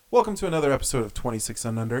Welcome to another episode of 26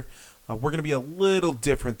 and Under. We're going to be a little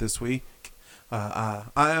different this week. I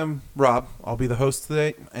am Rob. I'll be the host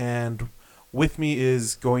today, and with me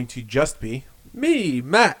is going to just be me,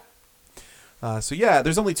 Matt.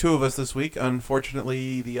 There's only two of us this week.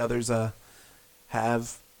 Unfortunately, the others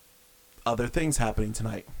have other things happening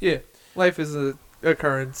tonight. Yeah, life is an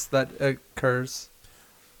occurrence that occurs.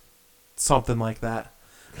 Something like that.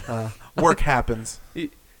 Work happens.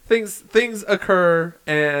 Things occur,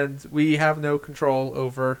 and we have no control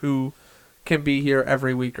over who can be here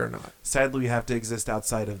every week or not. Sadly, we have to exist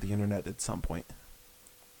outside of the internet at some point.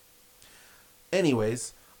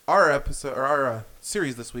 Anyways, our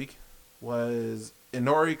series this week was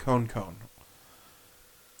Inari Kon Kon.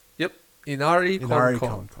 Yep, Inari Kon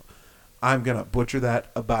Kon. I'm gonna butcher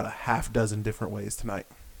that about a half dozen different ways tonight,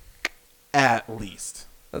 at least.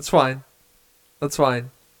 That's fine.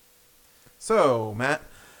 So, Matt.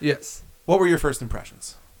 Yes. What were your first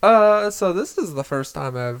impressions? So this is the first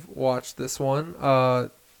time I've watched this one.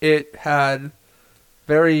 It had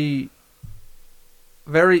very,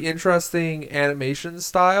 very interesting animation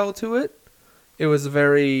style to it. It was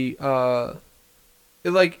very,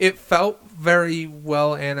 it felt very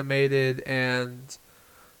well animated and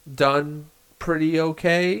done pretty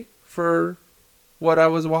okay for what I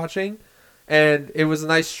was watching. And it was a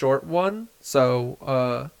nice short one,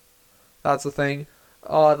 so, that's the thing.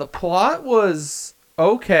 The plot was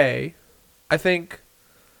okay. I think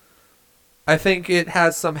it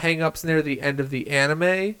has some hang-ups near the end of the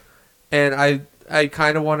anime, and I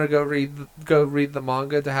kind of want to go read the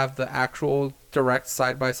manga to have the actual direct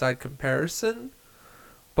side-by-side comparison.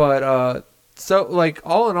 But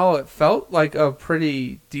all in all, it felt like a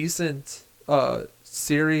pretty decent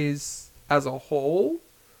series as a whole.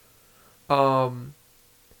 And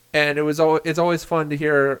it's always fun to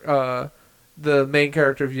hear the main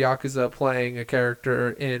character of Yakuza playing a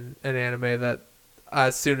character in an anime that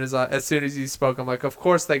as soon as he spoke, I'm like, of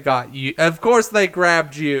course they got you. Of course they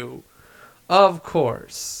grabbed you. Of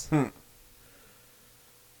course. How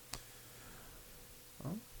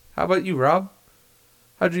about you, Rob?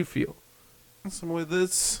 How'd you feel? So with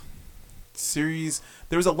this series,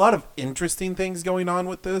 there was a lot of interesting things going on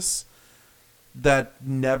with this that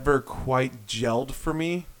never quite gelled for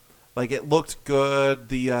me. Like, it looked good.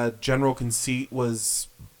 The general conceit was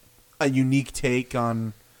a unique take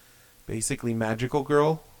on basically magical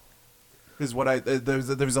girl. Is what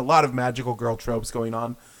there's a lot of magical girl tropes going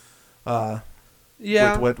on.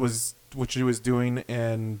 With what she was doing,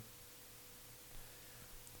 and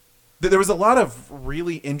there was a lot of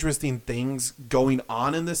really interesting things going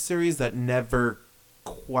on in this series that never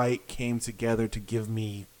quite came together to give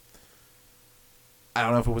me. I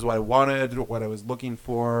don't know if it was what I wanted or what I was looking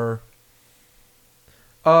for.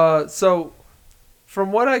 So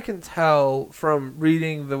from what I can tell from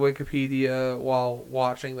reading the Wikipedia while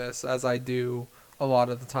watching this, as I do a lot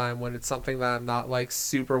of the time when it's something that I'm not like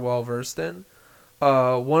super well versed in,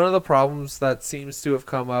 one of the problems that seems to have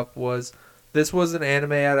come up was this was an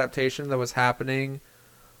anime adaptation that was happening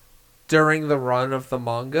during the run of the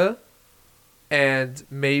manga, and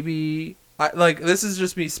maybe this is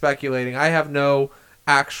just me speculating. I have no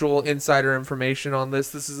actual insider information on this.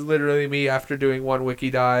 This is literally me after doing one wiki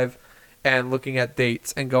dive and looking at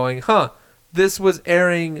dates and going, this finished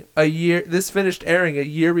airing a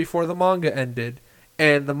year before the manga ended,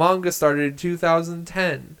 and the manga started in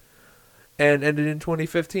 2010 and ended in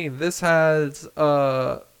 2015. This has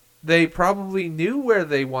they probably knew where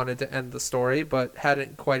they wanted to end the story but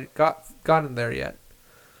hadn't quite gotten there yet.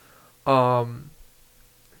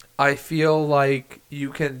 I feel like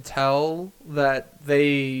you can tell that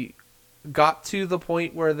they got to the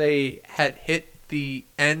point where they had hit the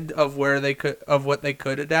end of what they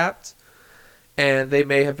could adapt, and they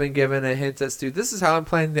may have been given a hint as to this is how I'm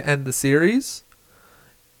planning to end the series,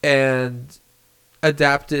 and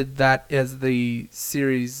adapted that as the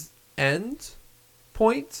series end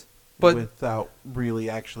point, but without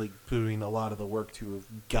really actually doing a lot of the work to have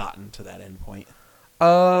gotten to that end point.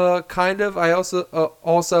 Kind of. I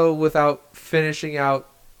also without finishing out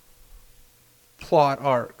plot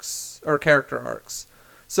arcs or character arcs.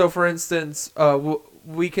 So, for instance, we'll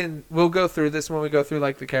go through this when we go through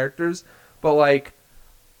like the characters, but like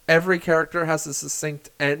every character has a succinct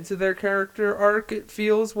end to their character arc. It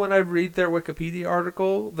feels when I read their Wikipedia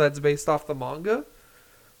article that's based off the manga,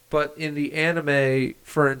 but in the anime,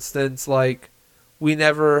 for instance, like we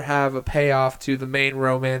never have a payoff to the main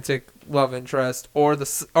romantic love interest or the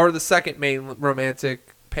second main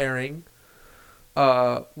romantic pairing.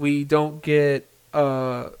 We don't get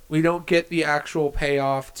the actual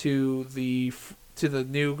payoff to the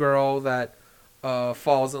new girl that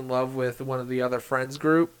falls in love with one of the other friends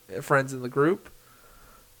in the group.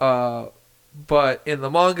 But in the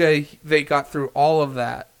manga, they got through all of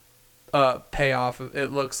that payoff.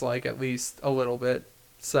 It looks like at least a little bit.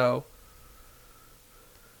 So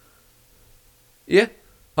yeah,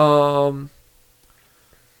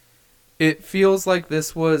 it feels like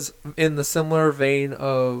this was in the similar vein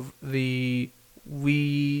of we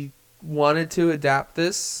wanted to adapt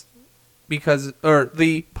this because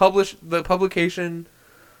the publication.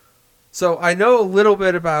 So I know a little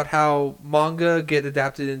bit about how manga get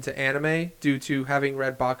adapted into anime due to having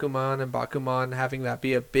read Bakuman and Bakuman having that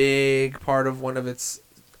be a big part of one of its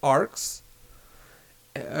arcs.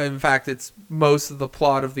 In fact, it's most of the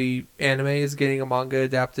plot of the anime is getting a manga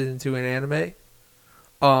adapted into an anime.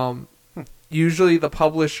 Usually the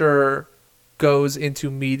publisher goes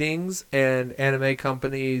into meetings and anime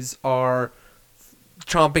companies are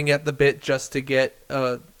chomping at the bit just to get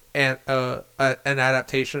an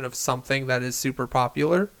adaptation of something that is super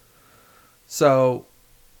popular. So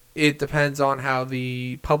it depends on how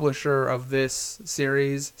the publisher of this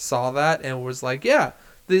series saw that and was like, yeah,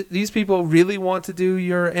 these people really want to do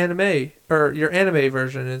your anime or your anime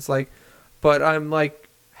version. And it's like, but I'm like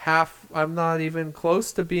I'm not even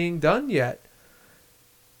close to being done yet.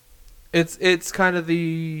 It's kind of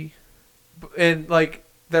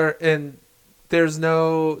there's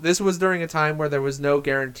no. This was during a time where there was no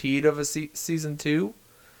guaranteed of a season 2,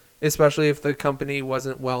 especially if the company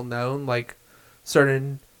wasn't well known, like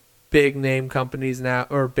certain big name companies now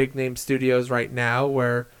or big name studios right now,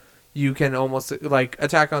 where you can almost like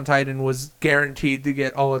Attack on Titan was guaranteed to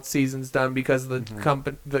get all its seasons done because the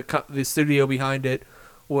the studio behind it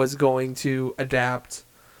was going to adapt,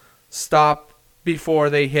 stop before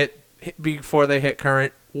they hit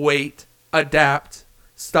current, wait, adapt.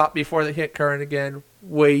 Stop before they hit current again.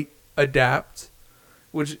 Wait, adapt,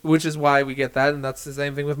 which is why we get that, and that's the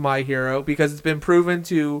same thing with My Hero because it's been proven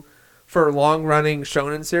for long running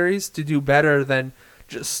shonen series to do better than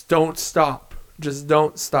just don't stop. Just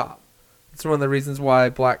don't stop. It's one of the reasons why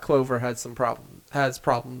Black Clover has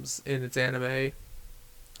problems in its anime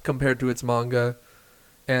compared to its manga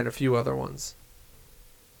and a few other ones.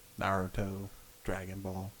 Naruto, Dragon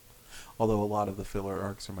Ball. Although a lot of the filler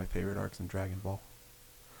arcs are my favorite arcs in Dragon Ball.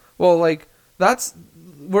 Well, like that's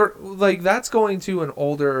going to an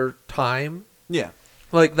older time. Yeah.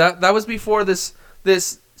 Like that was before this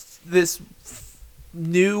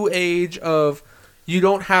new age of you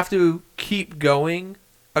don't have to keep going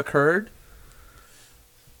occurred.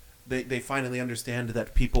 They finally understand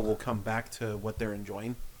that people will come back to what they're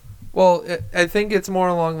enjoying. Well, I think it's more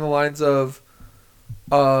along the lines of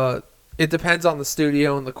it depends on the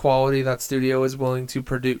studio and the quality that studio is willing to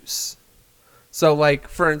produce. So, like,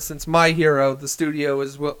 for instance, My Hero, the studio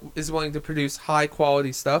is willing to produce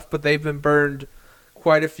high-quality stuff, but they've been burned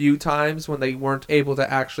quite a few times when they weren't able to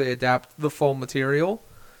actually adapt the full material.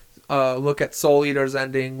 Look at Soul Eater's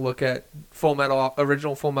ending, look at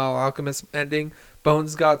original Full Metal Alchemist ending.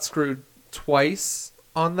 Bones got screwed twice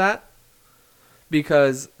on that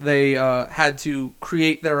because they had to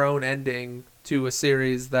create their own ending to a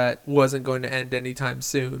series that wasn't going to end anytime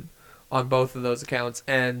soon. On both of those accounts,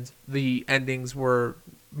 and the endings were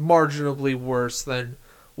marginally worse than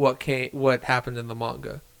what happened in the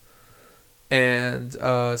manga. And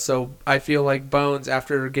so I feel like Bones,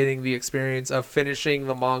 after getting the experience of finishing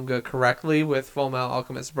the manga correctly with Full Metal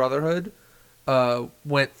Alchemist Brotherhood,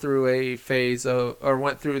 went through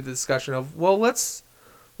the discussion of, well, let's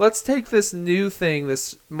take this new thing,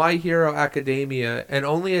 this My Hero Academia, and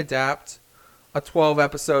only adapt a 12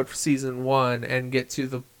 episode for season 1 and get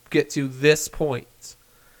to this point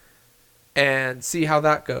and see how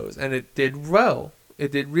that goes. And it did well.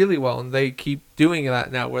 It did really well. And they keep doing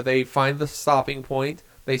that now where they find the stopping point.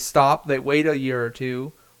 They stop. They wait a year or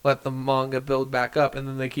two. Let the manga build back up. And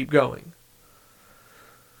then they keep going.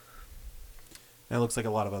 And it looks like a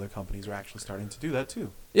lot of other companies are actually starting to do that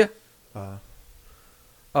too. Yeah.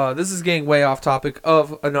 This is getting way off topic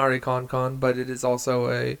of Inari Kon Kon. But it is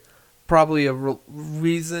also probably a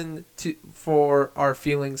reason for our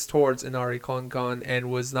feelings towards Inari Kon Kon,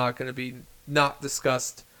 and was not going to be not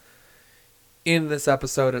discussed in this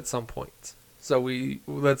episode at some point. So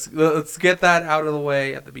let's get that out of the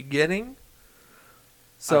way at the beginning.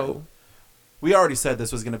 So we already said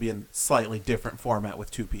this was going to be in slightly different format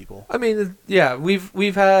with 2 people. I mean, yeah,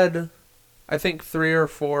 we've had I think 3 or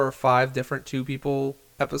 4 or 5 different 2 people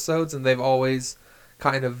episodes, and they've always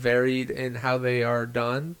kind of varied in how they are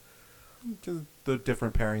done. Just the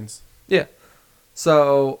different pairings. Yeah.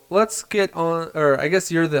 So let's get on, or I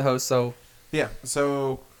guess you're the host, so. Yeah,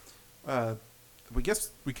 so we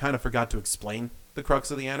guess we kind of forgot to explain the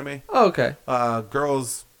crux of the anime. Oh, okay.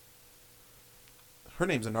 Girls, her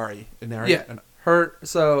name's Inari. Yeah.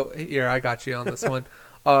 So here, I got you on this one.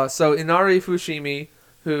 So Inari Fushimi,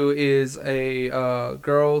 who is a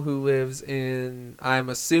girl who lives in, I'm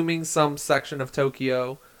assuming, some section of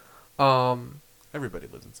Tokyo. Everybody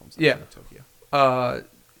lives in some section of Tokyo.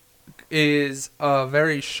 Is a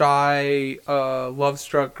very shy,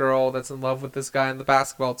 love-struck girl that's in love with this guy on the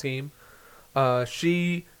basketball team.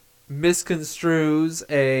 She misconstrues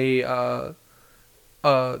a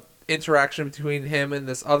interaction between him and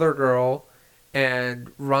this other girl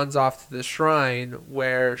and runs off to the shrine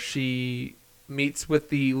where she meets with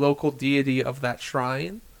the local deity of that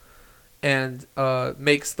shrine and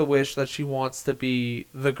makes the wish that she wants to be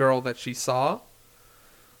the girl that she saw.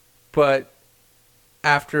 But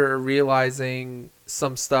after realizing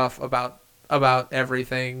some stuff about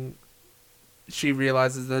everything, she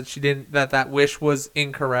realizes that that wish was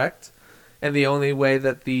incorrect, and the only way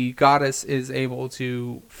that the goddess is able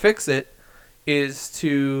to fix it is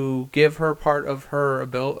to give her part of her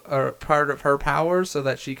part of her power so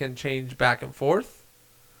that she can change back and forth.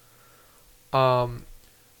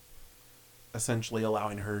 Essentially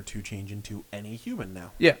allowing her to change into any human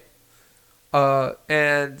now. Yeah.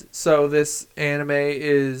 And so this anime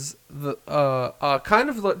is the kind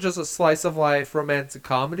of just a slice of life romantic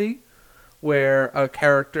comedy where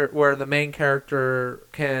the main character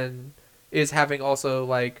is having also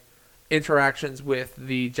like interactions with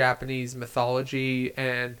the Japanese mythology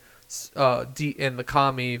and the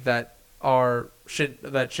kami that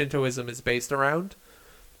Shintoism is based around.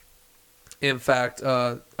 In fact,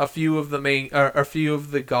 a few of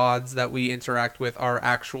the gods that we interact with are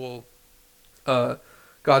actual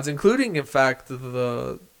gods, including, in fact,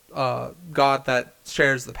 the god that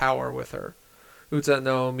shares the power with her. Uta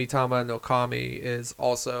no Mitama no Kami is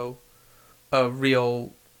also a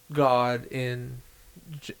real god in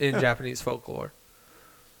Japanese folklore.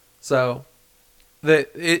 So,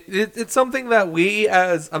 it's something that we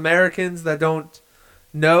as Americans that don't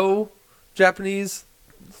know Japanese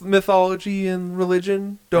mythology and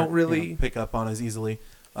religion don't really pick up on as easily.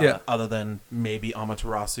 Other than maybe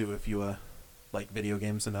Amaterasu if you like video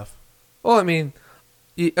games enough. Well, I mean,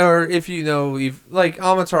 or if you know, like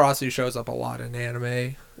Amaterasu shows up a lot in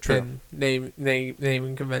anime. True. And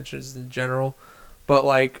naming conventions in general, but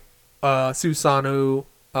like Susanoo,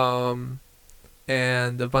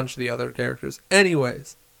 and a bunch of the other characters.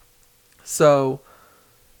 Anyways, so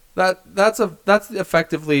that's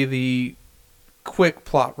effectively the quick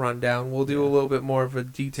plot rundown. We'll do a little bit more of a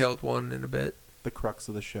detailed one in a bit. The crux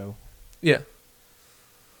of the show. Yeah.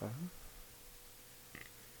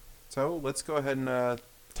 So let's go ahead and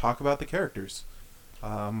talk about the characters.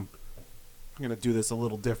 I'm going to do this a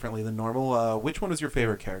little differently than normal. Which one is your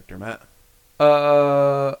favorite character, Matt?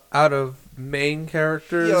 Out of main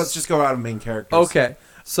characters? Yeah, let's just go out of main characters. Okay.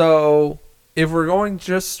 So if we're going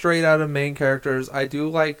just straight out of main characters, I do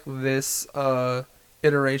like this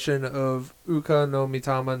iteration of Uka no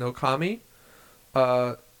Mitama no Kami.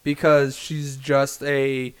 Because she's just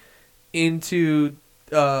into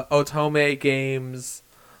otome games,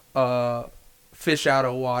 fish out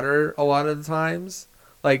of water a lot of the times.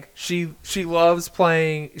 Like she loves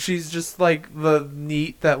playing. She's just like the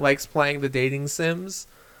NEET that likes playing the dating sims,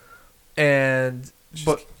 and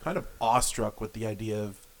she's kind of awestruck with the idea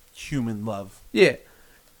of human love. Yeah,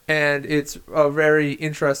 and it's a very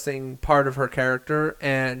interesting part of her character,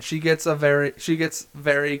 and she gets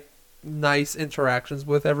very nice interactions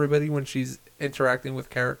with everybody when she's interacting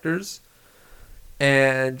with characters.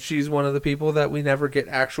 And she's one of the people that we never get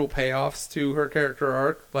actual payoffs to her character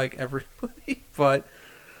arc, like everybody. But,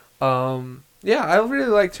 yeah, I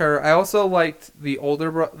really liked her. I also liked the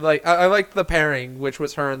older brother. Like, I liked the pairing, which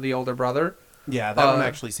was her and the older brother. Yeah, that one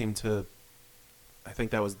actually seemed to. I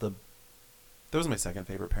think that was my second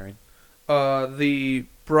favorite pairing. The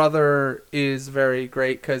brother is very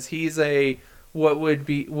great because he's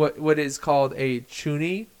what is called a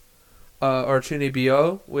chuni. Or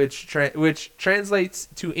chunibyo, which translates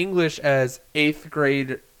to English as eighth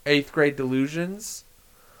grade delusions,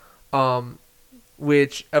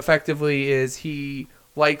 which effectively is he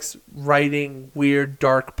likes writing weird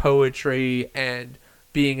dark poetry and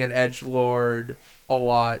being an edgelord a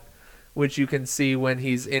lot, which you can see when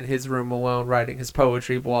he's in his room alone writing his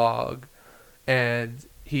poetry blog, and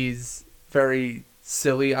he's very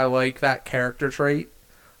silly. I like that character trait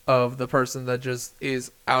of the person that just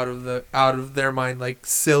is out of their mind, like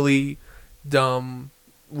silly, dumb,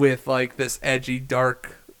 with like this edgy,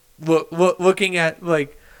 dark looking at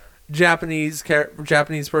like Japanese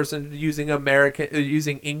person using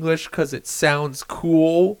English because it sounds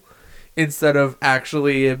cool instead of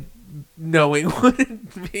actually knowing what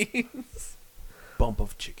it means. Bump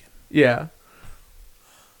of chicken. Yeah.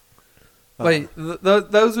 Uh,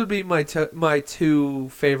 Those would be my two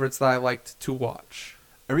favorites that I liked to watch.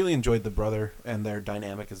 I really enjoyed the brother and their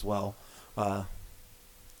dynamic as well. Her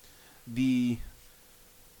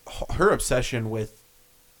obsession with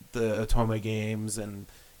the Otome games and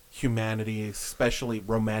humanity, especially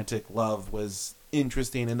romantic love, was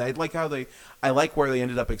interesting, and I like where they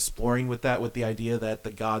ended up exploring with that, with the idea that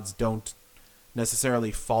the gods don't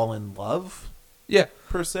necessarily fall in love, Yeah,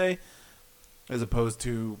 per se, as opposed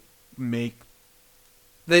to make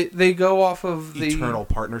they go off of the eternal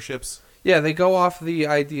partnerships. Yeah, they go off the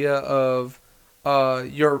idea of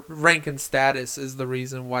your rank and status is the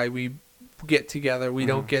reason why we get together. We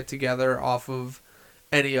don't get together off of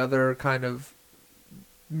any other kind of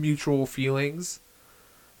mutual feelings.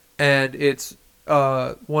 And it's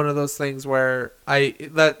one of those things where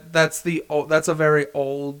that's a very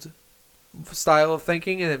old style of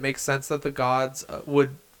thinking, and it makes sense that the gods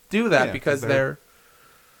would do that because they're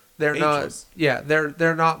ageless.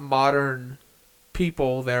 they're not modern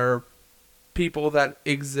people. They're people that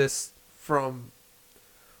exist from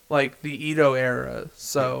like the Edo era.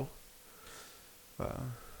 So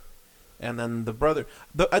and then the brother,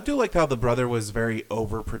 I do like how the brother was very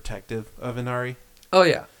overprotective of Inari. oh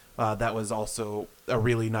yeah. That was also a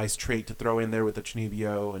really nice trait to throw in there with the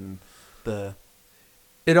Chunibyo and the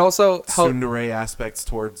It also helped. tsundere aspects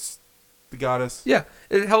towards the goddess. Yeah,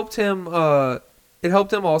 it helped him. It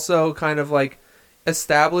helped him also kind of like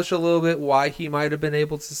establish a little bit why he might have been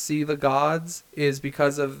able to see the gods is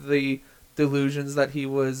because of the delusions that he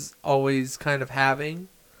was always kind of having.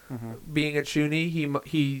 Mm-hmm. Being a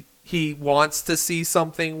Chuni, he wants to see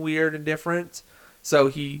something weird and different, so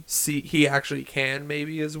he actually can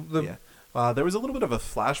maybe is the There was a little bit of a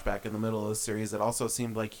flashback in the middle of the series that also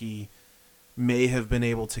seemed like he may have been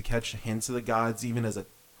able to catch hints of the gods even as a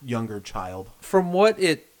younger child. From what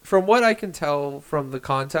I can tell from the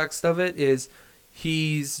context of it is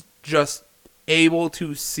he's just able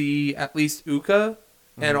to see at least Uka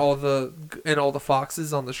and all the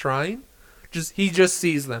foxes on the shrine. He just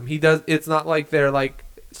sees them. He does. It's not like they're like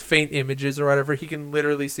faint images or whatever. He can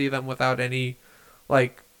literally see them without any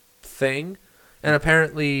like thing. And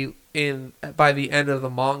apparently by the end of the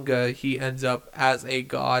manga he ends up as a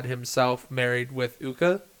god himself, married with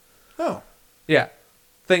Uka. Oh. Yeah.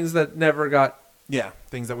 Things that never got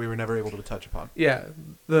things that we were never able to touch upon. Yeah,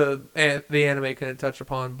 the anime couldn't touch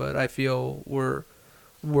upon, but I feel were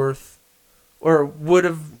worth or would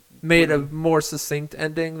have made a more succinct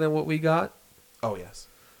ending than what we got. Oh yes,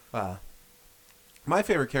 my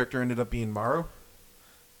favorite character ended up being Maru,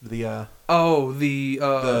 the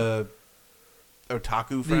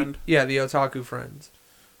otaku friend. The otaku friend,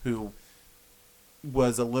 who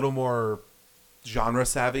was a little more genre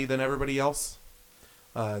savvy than everybody else,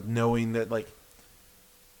 knowing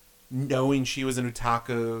she was an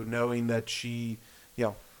otaku, knowing that she,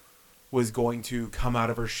 was going to come out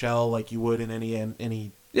of her shell like you would in any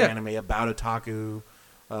anime about otaku.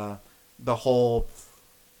 The whole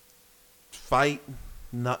fight,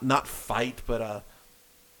 not fight, but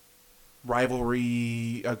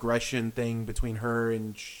rivalry, aggression thing between her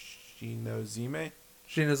and Shinozome.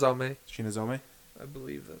 I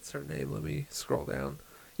believe that's her name. Let me scroll down.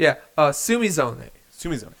 Yeah, Sumizone.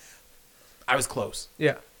 I was close.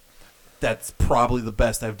 Yeah. That's probably the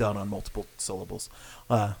best I've done on multiple syllables.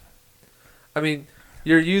 I mean,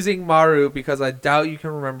 you're using Maru because I doubt you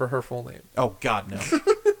can remember her full name. Oh, God, no.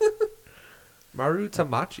 Maru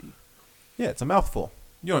Tamachi. Yeah, it's a mouthful.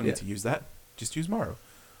 You don't need to use that. Just use Maru.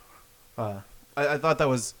 I thought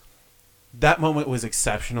that moment was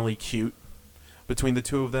exceptionally cute between the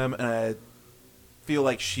two of them, and I feel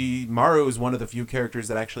like Maru is one of the few characters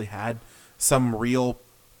that actually had some real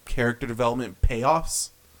character development payoffs.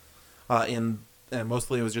 And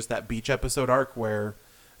mostly it was just that beach episode arc where,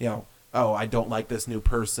 I don't like this new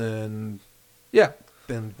person. Yeah.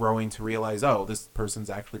 Then growing to realize, this person's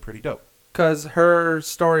actually pretty dope. Because her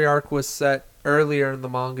story arc was set earlier in the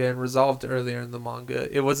manga and resolved earlier in the manga.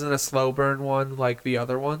 It wasn't a slow burn one like the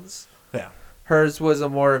other ones. Yeah. Hers was a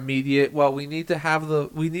more immediate. Well, we need to have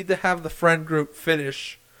the friend group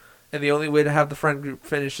finish, and the only way to have the friend group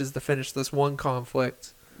finish is to finish this one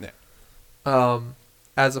conflict. Yeah.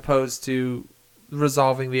 As opposed to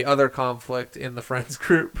resolving the other conflict in the friends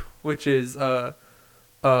group, which is the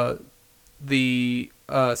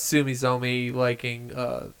Sumizome liking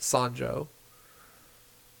Sanjo.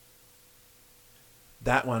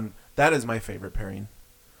 That is my favorite pairing.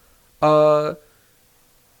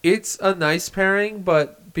 It's a nice pairing,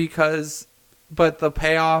 but the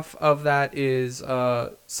payoff of that is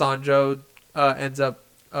Sanjo ends up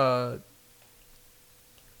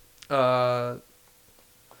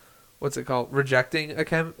what's it called? Rejecting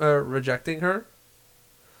her.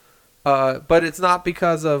 But it's not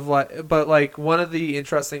because of but one of the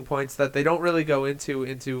interesting points that they don't really go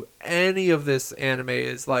into any of this anime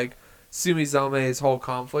is like Sumizome's whole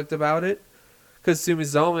conflict about it. Because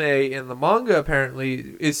Sumizome in the manga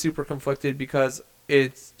apparently is super conflicted because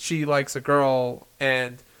she likes a girl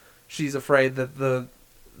and she's afraid that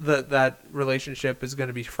that relationship is going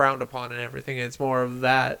to be frowned upon and everything. And it's more of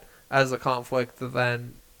that as a conflict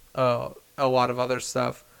than a lot of other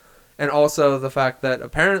stuff. And also the fact that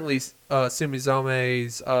apparently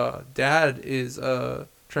Sumizome's dad is a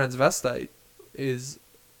transvestite is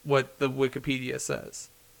what the Wikipedia says.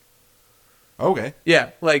 Okay. Yeah,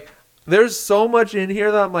 like there's so much in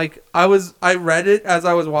here that I'm like, I read it as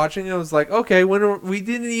I was watching it. I was like, okay, we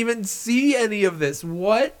didn't even see any of this.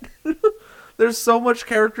 What? There's so much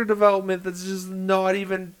character development that's just not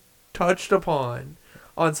even touched upon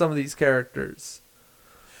on some of these characters.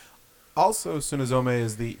 Also, Sumizome.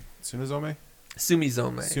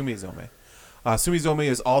 Sumizome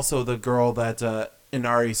is also the girl that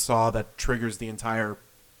Inari saw that triggers the entire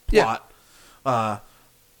plot. Yeah.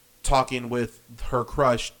 Talking with her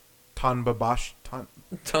crush, Tanbabashi.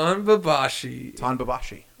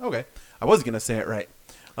 Tanbabashi. Okay. I was going to say it right.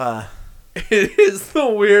 It is the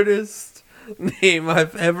weirdest name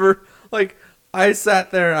I've ever... Like, I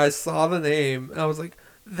sat there, I saw the name, and I was like,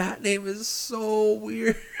 that name is so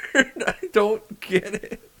weird. I don't get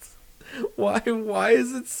it. Why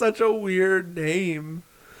is it such a weird name?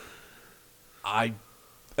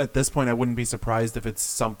 At this point, I wouldn't be surprised if it's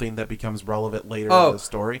something that becomes relevant later in the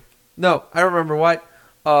story. No, I remember what.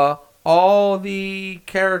 All the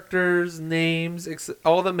characters' names,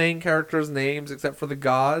 all the main characters' names, except for the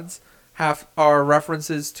gods, are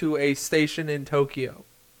references to a station in Tokyo.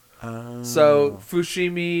 So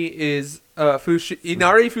Fushimi is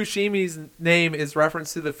Inari Fushimi's name is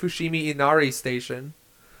reference to the Fushimi Inari station.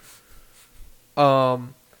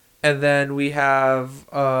 And then we have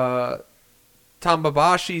Tambabashi,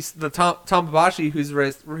 Tambabashi,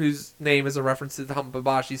 whose name is a reference to the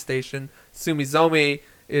Tambabashi station. Sumizome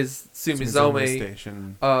is Sumizome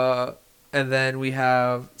station. And then we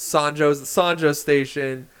have Sanjo's the Sanjo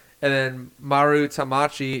station, and then Maru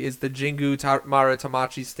Tamachi is the Jingu Maru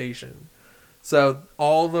Tamachi station. So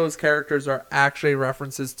all those characters are actually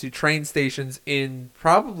references to train stations in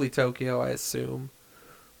probably Tokyo, I assume.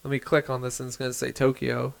 Let me click on this and it's going to say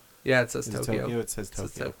Tokyo. Yeah, it says Tokyo. It says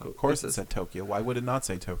Tokyo. Of course it said Tokyo. Why would it not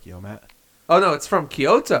say Tokyo, Matt? Oh, no, it's from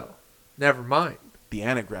Kyoto. Never mind. The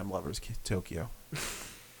anagram lovers, Tokyo.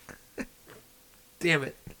 Damn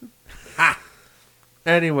it. Ha!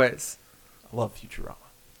 Anyways. I love Futurama.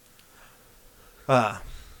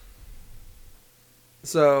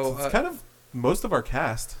 So it's kind of most of our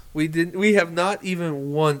cast. We have not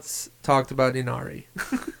even once talked about Inari.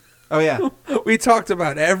 Oh, yeah. We talked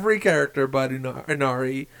about every character but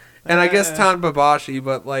Inari. And I guess Tanbabashi,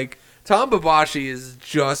 but, like, Tanbabashi is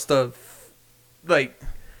just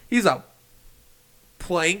he's a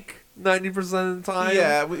plank 90% of the time.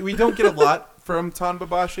 Yeah, we don't get a lot from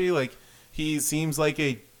Tanbabashi. Like, he seems like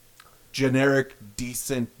a generic,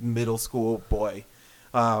 decent middle school boy.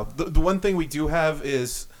 The one thing we do have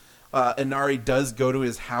is Inari does go to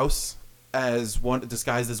his house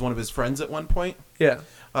disguised as one of his friends at one point. Yeah.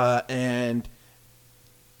 And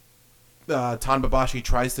Tanbabashi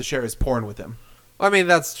tries to share his porn with him. I mean,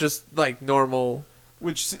 that's just like normal,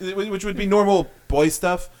 which would be normal boy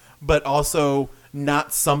stuff, but also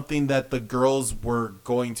not something that the girls were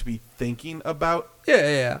going to be thinking about.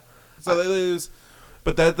 Yeah. So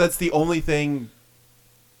but that's the only thing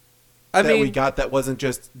we got that wasn't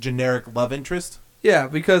just generic love interest. Yeah,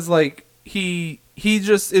 because like he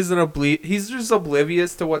just isn't he's just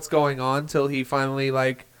oblivious to what's going on till he finally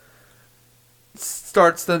like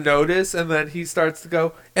starts to notice, and then he starts to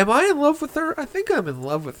go, am I in love with her? I think I'm in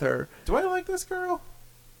love with her. Do I like this girl?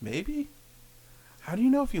 Maybe. How do you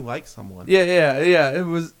know if you like someone? Yeah.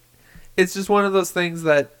 It's just one of those things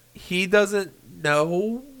that he doesn't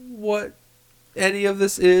know what any of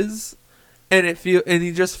this is, and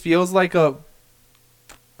he just feels like a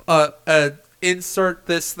insert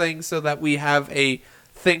this thing so that we have a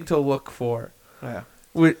thing to look for. Yeah.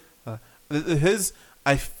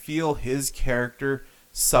 I feel his character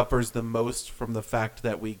suffers the most from the fact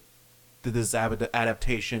that this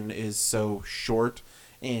adaptation is so short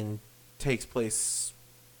and takes place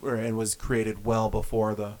and was created well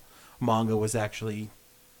before the manga was actually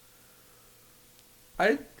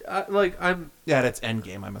at its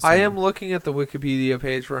endgame. I'm assuming. I am looking at the Wikipedia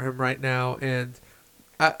page for him right now, and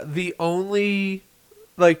the only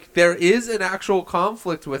like there is an actual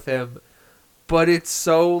conflict with him, but it's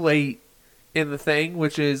so late in the thing,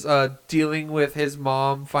 which is dealing with his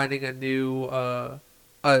mom finding a new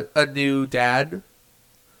dad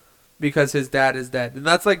because his dad is dead, and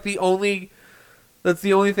that's like the only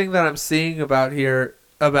thing that I'm seeing about him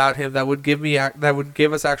that would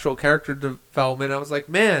give us actual character development. I was like,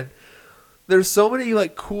 man, there's so many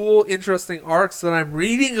like cool, interesting arcs that I'm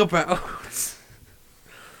reading about.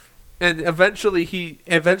 And eventually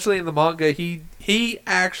in the manga, he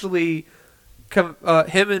actually,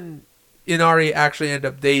 him and Inari actually end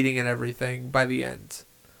up dating and everything by the end.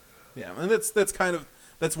 Yeah, and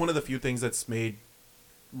that's one of the few things that's made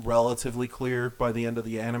relatively clear by the end of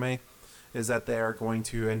the anime, is that they are going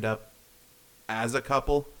to end up as a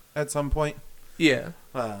couple at some point. Yeah.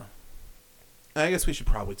 I guess we should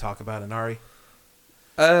probably talk about Inari.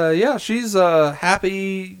 Yeah, she's a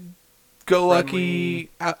happy-go-lucky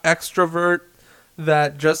extrovert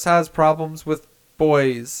that just has problems with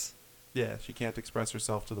boys. Yeah, she can't express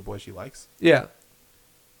herself to the boy she likes. Yeah.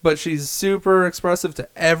 But she's super expressive to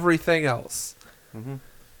everything else. Mm-hmm.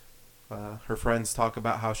 Her friends talk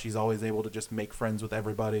about how she's always able to just make friends with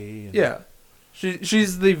everybody. Yeah.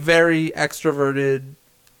 She's the very extroverted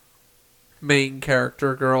main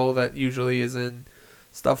character girl that usually is in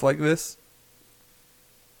stuff like this.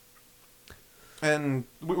 And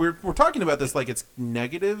we're talking about this like it's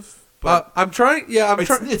negative, but I'm trying. Yeah,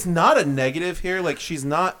 it's not a negative here. Like, she's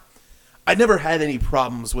not. I never had any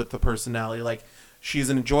problems with the personality. Like, she's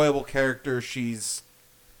an enjoyable character. She's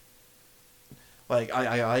like,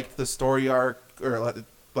 I liked the story arc, or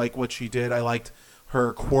like what she did. I liked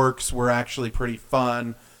her quirks were actually pretty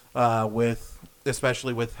fun.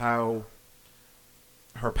 Especially with how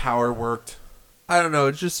her power worked. I don't know.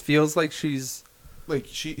 It just feels like she's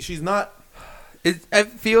not. It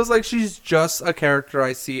feels like she's just a character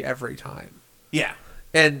I see every time. Yeah.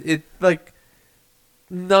 And it, like,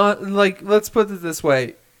 not, like, let's put it this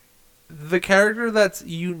way. The character that's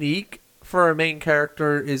unique for a main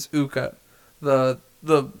character is Uka, the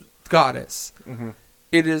goddess. Mm-hmm.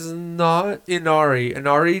 It is not Inari.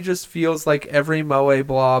 Inari just feels like every Moe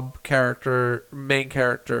Blob main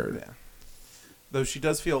character. Yeah. Though she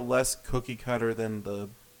does feel less cookie cutter than the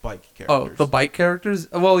bike characters. Oh, the bike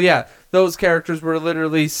characters? Well, yeah. Those characters were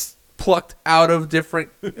literally plucked out of different...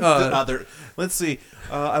 Let's see.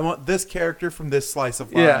 I want this character from this slice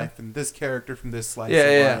of life, and this character from this slice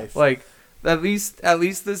of life. Like, at least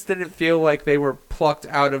this didn't feel like they were plucked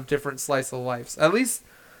out of different slice of lives. At least,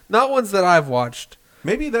 not ones that I've watched.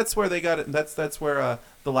 Maybe that's where they got it. That's where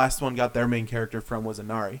the last one got their main character from, was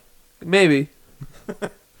Inari. Maybe.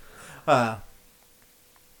 But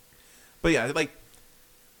yeah, like,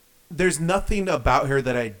 there's nothing about her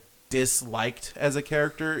that I disliked as a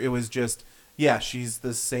character. It was just, yeah, she's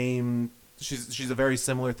the same. She's a very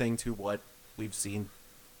similar thing to what we've seen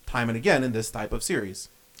time and again in this type of series.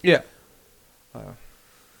 Yeah. And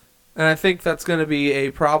I think that's going to be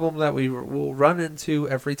a problem that we will run into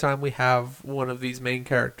every time we have one of these main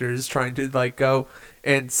characters trying to, like, go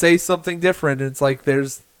and say something different. And it's like,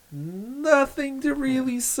 there's nothing to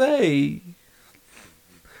really say.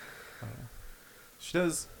 She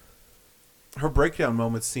does. Her breakdown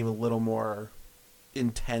moments seem a little more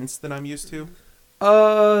intense than I'm used to.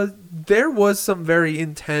 There was some very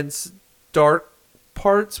intense, dark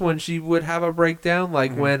parts when she would have a breakdown,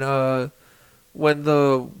 like when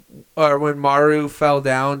Maru fell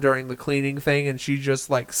down during the cleaning thing, and she just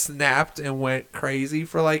like snapped and went crazy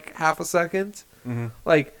for like half a second. Mm-hmm.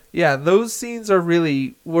 Like, yeah, those scenes are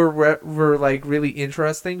were like really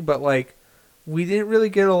interesting, but like we didn't really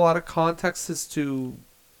get a lot of context as to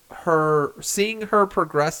seeing her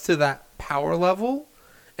progress to that power level,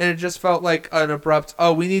 and it just felt like an abrupt,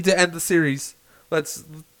 oh, we need to end the series. Let's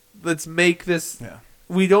make this. Yeah.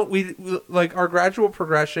 We like, our gradual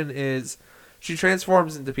progression is she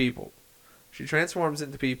transforms into people. She transforms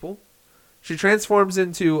into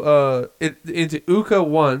Uka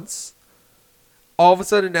once. All of a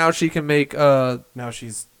sudden now she can make now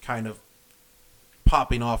she's kind of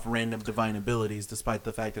popping off random divine abilities, despite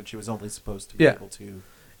the fact that she was only supposed to be able to.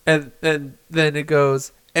 And then it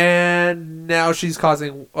goes, and now she's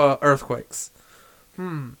causing earthquakes.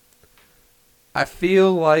 I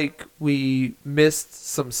feel like we missed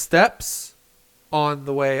some steps on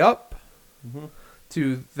the way up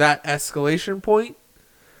to that escalation point,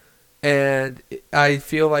 and I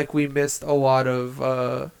feel like we missed a lot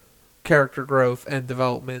of character growth and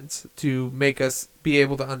development to make us be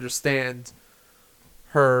able to understand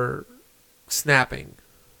her snapping.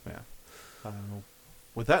 Yeah.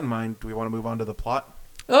 With that in mind, do we want to move on to the plot?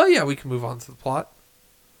 Oh yeah, we can move on to the plot.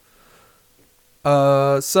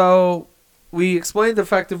 So we explained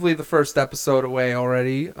effectively the first episode away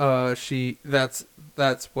already. That's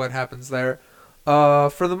what happens there.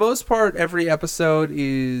 For the most part, every episode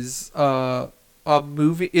is a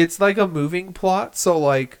movie. It's like a moving plot. So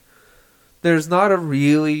like, there's no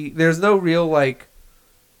real like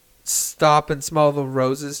stop and smell the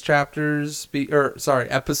roses episodes,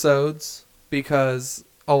 because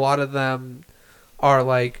a lot of them are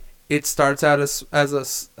like, it starts out as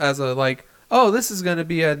a like, oh, this is going to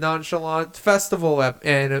be a nonchalant festival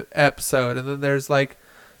episode, and then there's like,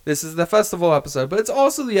 this is the festival episode, but it's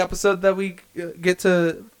also the episode that we get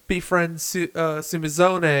to befriend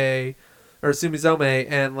Sumizone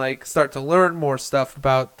and like start to learn more stuff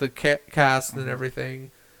about the cast and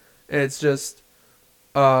everything. And it's just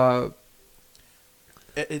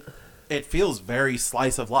it feels very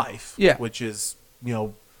slice of life, yeah, which is, you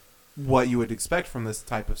know, what you would expect from this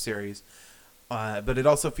type of series. But it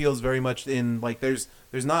also feels very much in like there's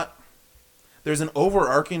an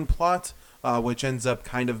overarching plot, which ends up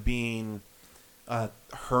kind of being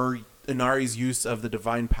Inari's use of the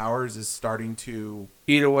divine powers is starting to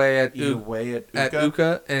eat away at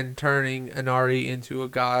Uka, and turning Inari into a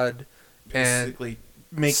god, basically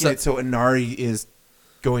making it so Inari is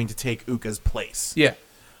going to take Uka's place. Yeah.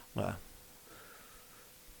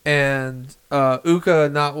 And Uka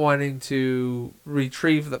not wanting to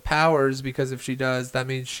retrieve the powers, because if she does, that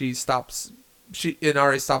means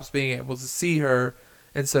Inari stops being able to see her,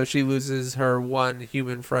 and so she loses her one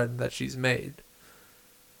human friend that she's made.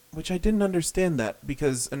 Which I didn't understand that,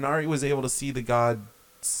 because Inari was able to see the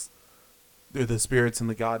gods, or the spirits in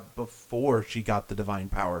the god, before she got the divine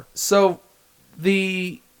power. So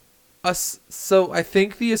I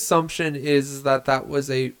think the assumption is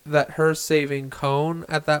that her saving Kon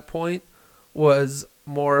at that point was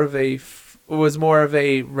more of a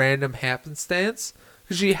random happenstance,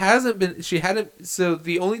 because so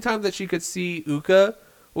the only time that she could see Uka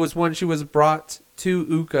was when she was brought to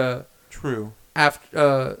Uka. True.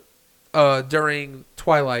 After during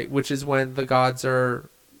Twilight, which is when the gods are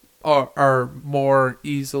more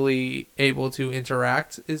easily able to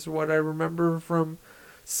interact, is what I remember from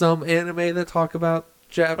some anime that talk about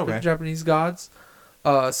Japanese gods.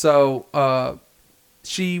 So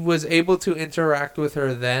she was able to interact with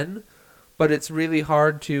her then, but it's really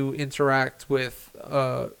hard to interact with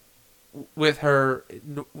her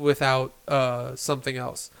without something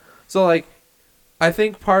else. So like, I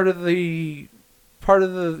think part of the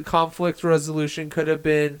conflict resolution could have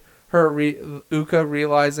been Uka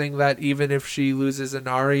realizing that even if she loses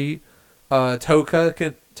Inari, Toka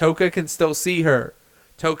can still see her.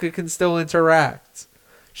 Toka can still interact.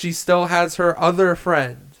 She still has her other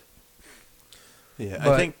friend. Yeah,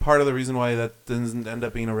 I think part of the reason why that doesn't end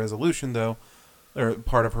up being a resolution, though, or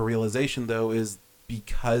part of her realization, though, is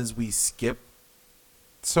because we skip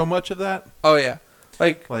so much of that. Oh yeah,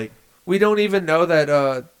 like we don't even know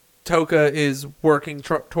that Toka is working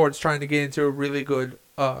towards trying to get into a really good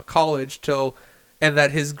college and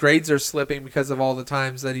that his grades are slipping because of all the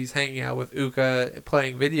times that he's hanging out with Uka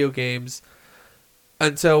playing video games,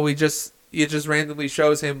 until it just randomly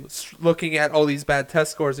shows him looking at all these bad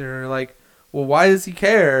test scores, and you're like, well, why does he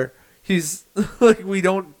care? He's like, we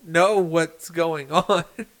don't know what's going on.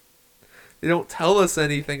 They don't tell us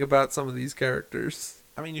anything about some of these characters.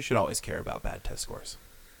 I mean, you should always care about bad test scores.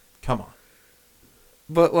 Come on.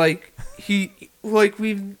 But like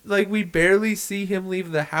we barely see him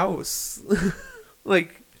leave the house.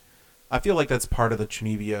 Like, I feel like that's part of the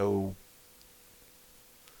Chunibyo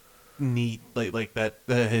neat, like that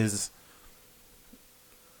his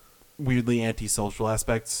weirdly antisocial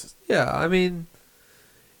aspects. Yeah, I mean,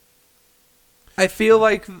 I feel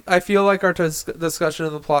like our discussion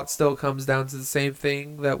of the plot still comes down to the same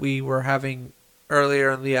thing that we were having earlier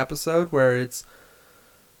in the episode, where it's,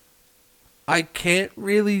 I can't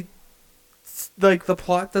really, like, the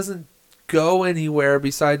plot doesn't go anywhere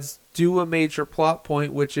besides do a major plot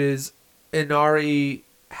point, which is Inari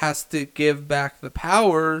has to give back the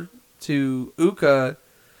power to Uka,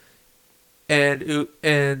 and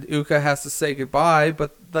Uka has to say goodbye,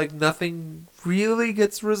 but like nothing really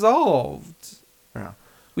gets resolved. Yeah.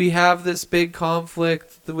 We have this big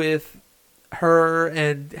conflict with her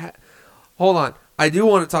and hold on, I do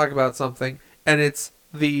want to talk about something, and it's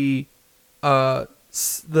the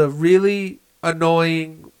really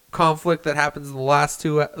annoying conflict that happens in the last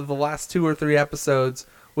two or three episodes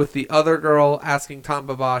with the other girl asking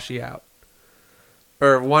Tambabashi out,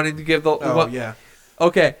 or wanting to give the. Yeah.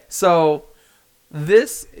 Okay, so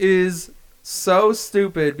this is so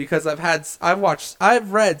stupid because I've read and watched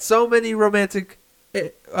so many romantic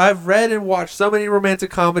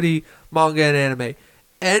comedy manga and anime.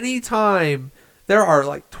 Anytime There are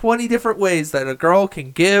like 20 different ways that a girl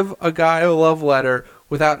can give a guy a love letter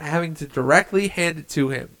without having to directly hand it to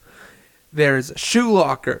him. There's a shoe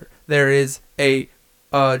locker. There is a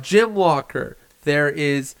gym locker. There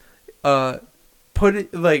is put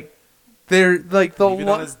it like there like the leave it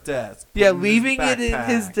on his desk. Yeah, leaving it in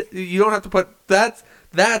his. You don't have to put that's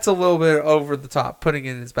a little bit over the top. Putting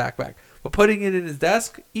it in his backpack, but putting it in his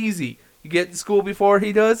desk, easy. You get to school before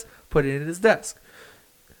he does. Put it in his desk.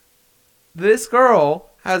 This girl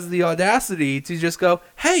has the audacity to just go,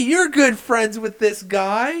 "Hey, you're good friends with this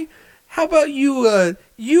guy. How about you?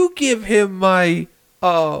 You give him my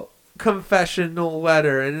confessional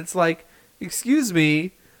letter." And it's like, excuse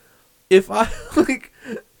me, if I like,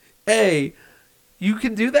 hey, you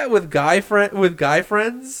can do that with guy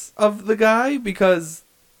friends of the guy because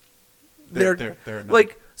they're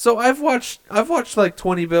like. So I've watched like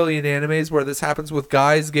 20 billion animes where this happens with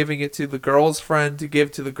guys giving it to the girl's friend to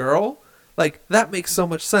give to the girl. Like, that makes so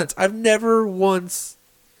much sense. I've never once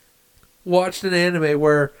watched an anime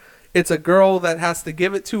where it's a girl that has to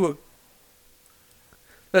give it to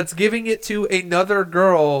that's giving it to another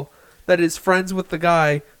girl that is friends with the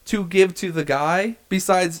guy to give to the guy,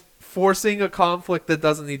 besides forcing a conflict that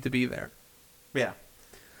doesn't need to be there. Yeah.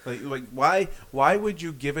 Like why would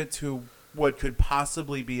you give it to what could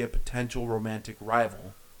possibly be a potential romantic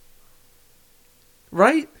rival?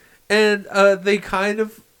 Right? And they kind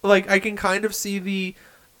of like, I can kind of see the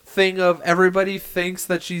thing of everybody thinks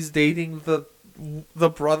that she's dating the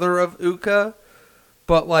brother of Uka,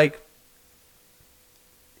 but like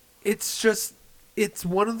it's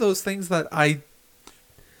one of those things that I.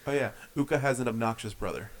 Oh yeah, Uka has an obnoxious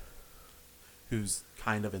brother who's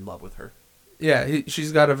kind of in love with her. Yeah,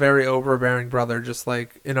 she's got a very overbearing brother, just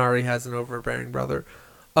like Inari has an overbearing brother.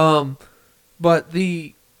 But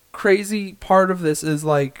the crazy part of this is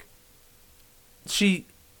like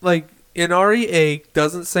Inari A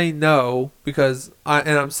doesn't say no because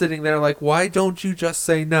I'm sitting there like, why don't you just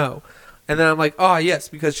say no? And then I'm like, yes,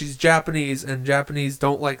 because she's Japanese and Japanese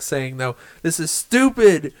don't like saying no. This is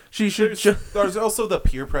stupid. She should There's also the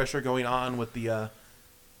peer pressure going on with the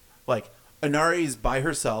Inari's by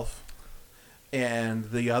herself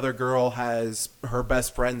and the other girl has her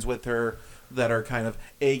best friends with her that are kind of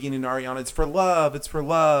egging Inari on. It's for love.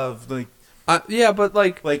 Like, yeah, but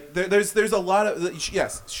like there's a lot of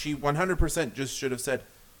yes, she 100% just should have said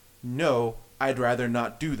no. I'd rather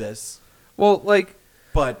not do this. Well,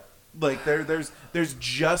 but there's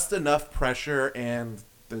just enough pressure and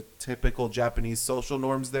the typical Japanese social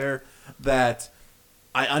norms there that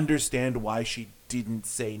I understand why she didn't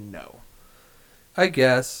say no. I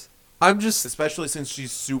guess I'm just especially since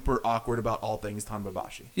she's super awkward about all things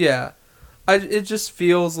Tanbabashi. Yeah, it just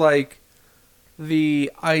feels like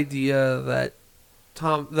the idea that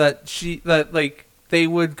they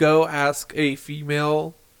would go ask a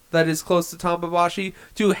female that is close to Tanbabashi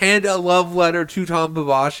to hand a love letter to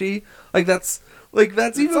Tanbabashi. That's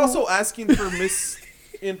even also asking for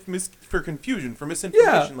for confusion, for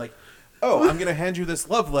misinformation. Yeah. Like, I'm gonna hand you this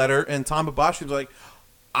love letter, and Tanbabashi's like,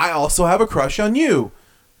 I also have a crush on you,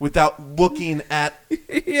 without looking at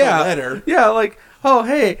the letter. Yeah, like, oh,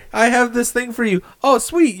 hey, I have this thing for you. Oh,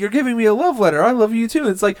 sweet, you're giving me a love letter. I love you too.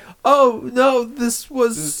 It's like, oh, no, this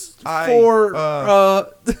was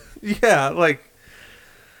yeah, like,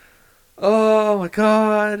 oh my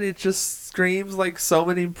god, it just screams like so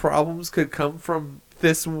many problems could come from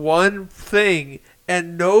this one thing,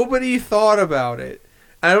 and nobody thought about it.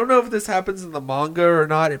 I don't know if this happens in the manga or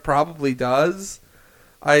not. It probably does.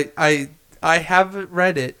 I haven't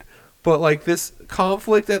read it, but like this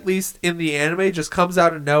conflict, at least in the anime, just comes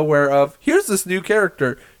out of nowhere. Of here's this new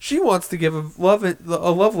character. She wants to give a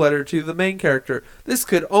love letter to the main character. This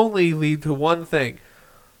could only lead to one thing: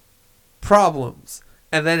 problems.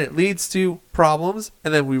 And then it leads to problems,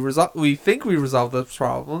 and then we think we resolve those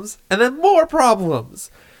problems, and then more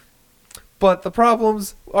problems. But the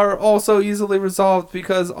problems are also easily resolved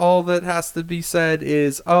because all that has to be said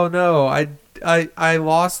is, oh no, I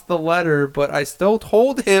lost the letter, but I still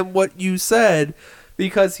told him what you said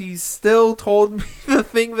because he still told me the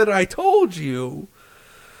thing that I told you.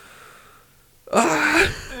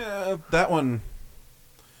 That one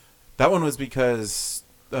was because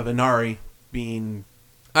of Inari being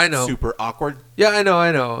super awkward. Yeah, I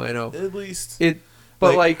know. At least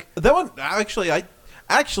but like that one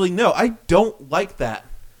actually no, I don't like that.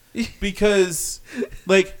 Because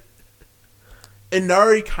like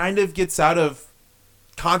Inari kind of gets out of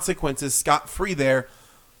consequences scot-free there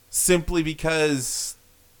simply because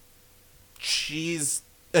she's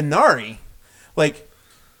Inari. Like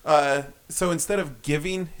so instead of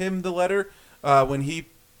giving him the letter when he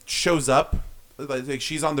shows up, like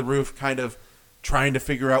she's on the roof kind of trying to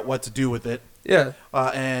figure out what to do with it. Yeah.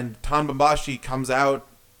 And Tanbabashi comes out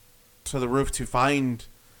to the roof to find...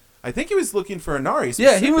 I think he was looking for Inari.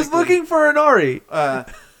 Yeah, he was looking for Inari.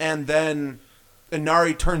 And then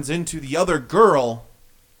Inari turns into the other girl...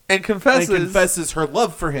 And confesses her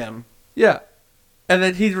love for him. Yeah. And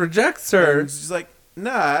then he rejects her. And she's like,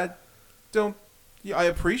 nah, I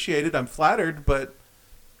appreciate it. I'm flattered, but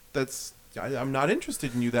I'm not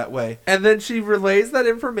interested in you that way. And then she relays that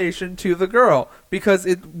information to the girl because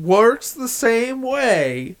it works the same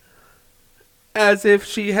way as if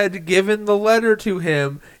she had given the letter to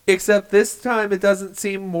him, except this time it doesn't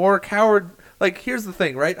seem more coward. Like, here's the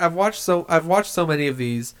thing, right? I've watched so many of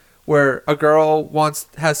these where a girl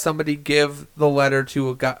has somebody give the letter to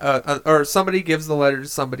a guy, or somebody gives the letter to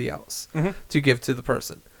somebody else to give to the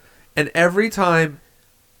person. And every time,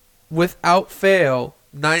 without fail,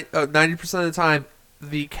 90% of the time,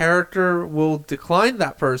 the character will decline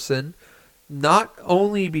that person, not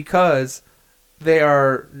only because they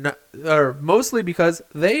are, or mostly because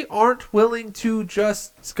they aren't willing to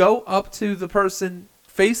just go up to the person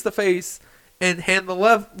face to face and hand the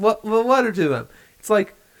letter to them. It's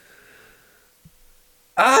like,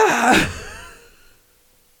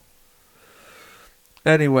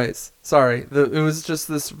 Anyways, sorry. It was just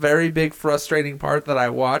this very big frustrating part that I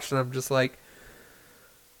watched, and I'm just like,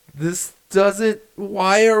 this doesn't...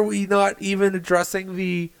 Why are we not even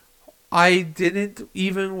addressing I didn't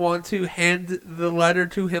even want to hand the letter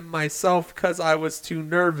to him myself because I was too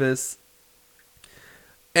nervous.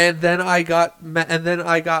 And then I got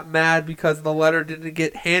mad because the letter didn't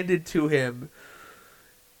get handed to him.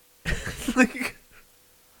 Like...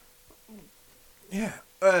 Yeah.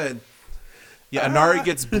 Inari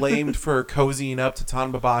gets blamed for cozying up to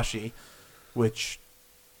Tanbabashi, which,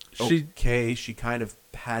 she kind of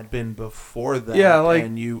had been before that,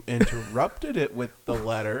 and you interrupted it with the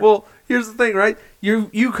letter. Well, here's the thing, right? You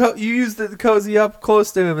used it to cozy up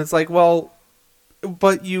close to him. It's like, well,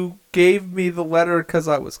 but you gave me the letter because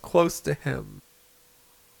I was close to him.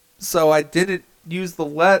 So I didn't use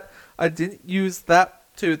I didn't use that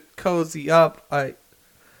to cozy up.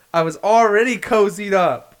 I was already cozied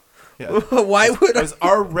up. Yeah. Why would I was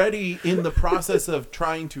already in the process of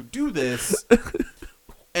trying to do this,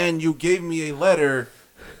 and you gave me a letter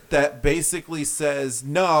that basically says,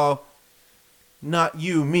 no, not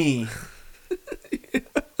you, me.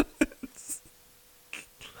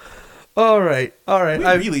 All right.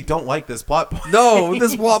 I really don't like this plot point. No,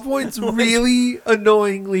 this plot point's really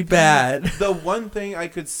annoyingly bad. The one thing I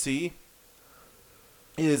could see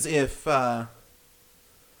is if...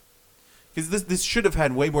 because this should have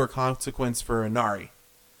had way more consequence for Inari.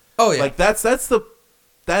 Oh yeah, like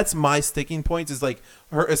that's my sticking point. Is like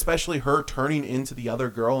her, especially her turning into the other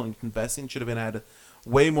girl and confessing, should have had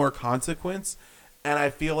way more consequence. And I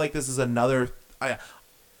feel like this is another. I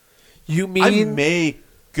may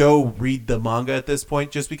go read the manga at this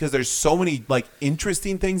point just because there's so many like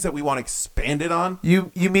interesting things that we want expanded on.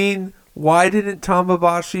 You mean, why didn't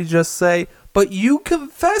Tanbabashi just say, but you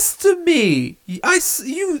confessed to me. I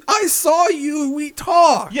saw you. We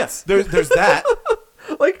talked. Yes, there's that.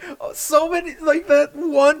 Like, so many, like, that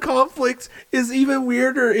one conflict is even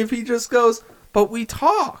weirder if he just goes, but we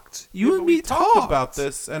talked. You and me talked about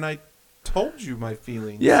this, and I told you my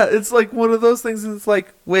feelings. Yeah, it's like one of those things, and it's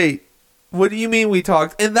like, wait, what do you mean we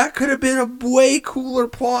talked? And that could have been a way cooler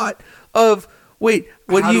plot of, wait,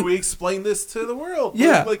 how do we explain this to the world?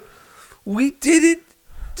 Yeah. Like, we didn't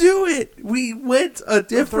do it. We went a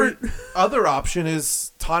different... The other option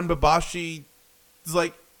is Tanbabashi is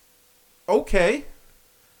like, okay,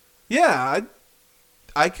 yeah,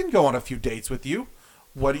 I can go on a few dates with you.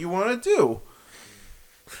 What do you want to do?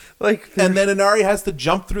 Like, and then Inari has to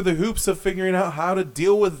jump through the hoops of figuring out how to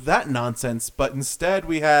deal with that nonsense. But instead,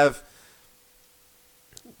 we have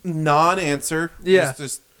non-answer. Yeah,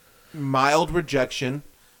 just mild rejection,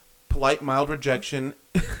 polite mild rejection,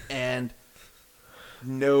 and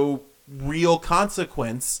no real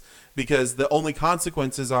consequence, because the only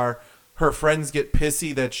consequences are her friends get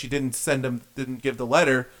pissy that she didn't give the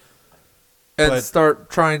letter, and start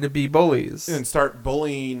trying to be bullies and start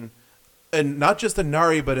bullying, and not just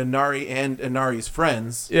Inari, but Inari and Inari's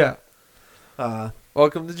friends. Yeah.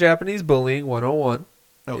 Welcome to Japanese Bullying 101.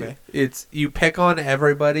 Okay. It's you pick on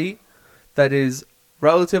everybody that is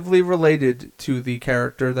relatively related to the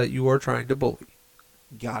character that you are trying to bully.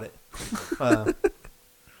 Got it.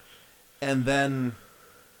 And then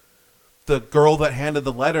the girl that handed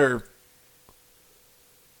the letter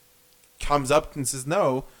comes up and says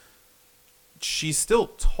no. She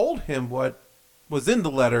still told him what was in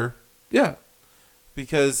the letter. Yeah.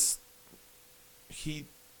 Because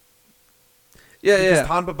Yeah, because yeah.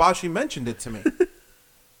 Tanbabashi mentioned it to me.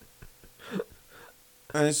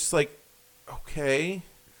 And it's just like, okay.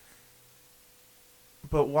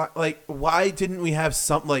 But why didn't we have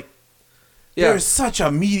something like, Yeah. there's such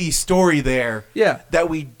a meaty story there Yeah. that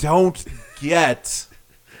we don't get.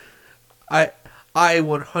 I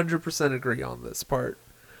 100% agree on this part.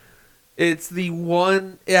 It's the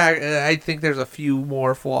one. Yeah, I think there's a few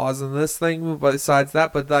more flaws in this thing besides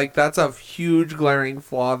that, but like that's a huge glaring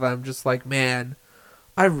flaw that I'm just like, man,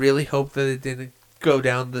 I really hope that it didn't go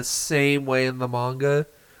down the same way in the manga.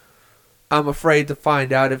 I'm afraid to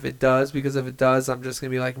find out if it does, because if it does, I'm just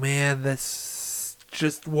gonna be like, man, this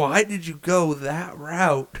just, why did you go that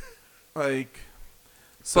route? Like,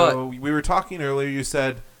 so we were talking earlier. You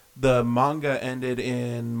said the manga ended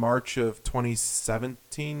in March of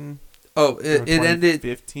 2017. Oh, it ended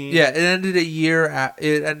 2015. Yeah, it ended a year.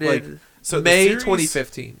 It ended May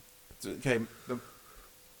 2015. Okay,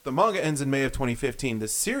 the manga ends in May of 2015. The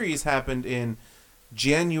series happened in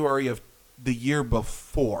January of the year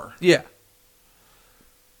before. Yeah.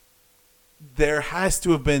 There has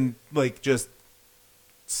to have been like just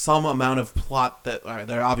some amount of plot that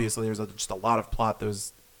there's just a lot of plot that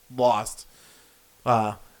was lost.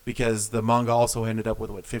 Because the manga also ended up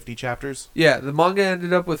with 50 chapters. Yeah, the manga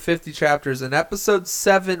ended up with 50 chapters, and episode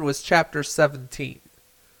 7 was chapter 17.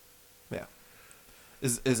 Yeah,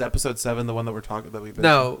 is episode 7 the one that we've been?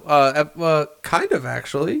 No, kind of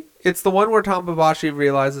actually. It's the one where Tanbabashi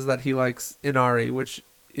realizes that he likes Inari, which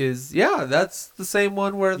is that's the same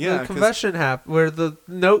one where the confession happened, where the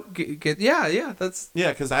note that's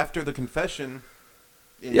because after the confession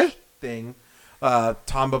thing,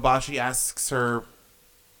 Tanbabashi asks her,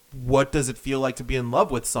 what does it feel like to be in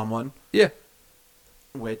love with someone? Yeah.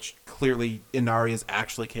 Which clearly Inari is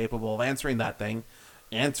actually capable of answering that thing.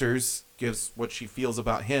 Answers, gives what she feels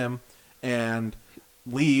about him, and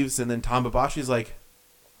leaves, and then Tanbabashi's like,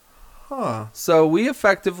 huh. So we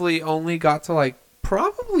effectively only got to like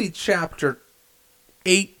probably chapter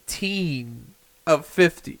 18 of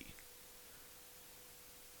 50.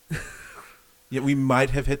 Yeah, we might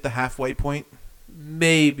have hit the halfway point.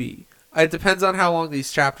 Maybe. It depends on how long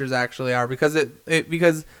these chapters actually are, because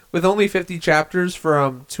because with only 50 chapters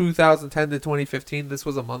from 2010 to 2015, this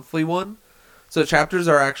was a monthly one. So chapters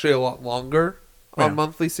are actually a lot longer on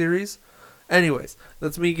monthly series. Anyways,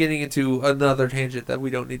 that's me getting into another tangent that we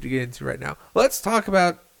don't need to get into right now. Let's talk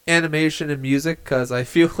about animation and music, because I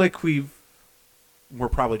feel like we're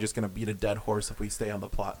probably just going to beat a dead horse if we stay on the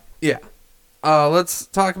plot. Yeah. Let's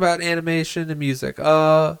talk about animation and music.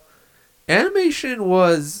 Animation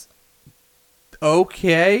was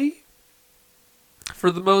okay for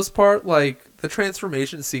the most part. Like, the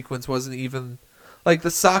transformation sequence wasn't even like the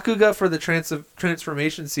Sakuga for the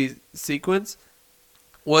transformation sequence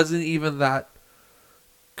wasn't even that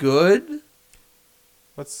good.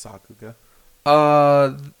 What's Sakuga?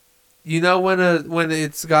 You know when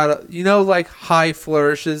it's got like high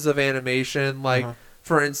flourishes of animation, like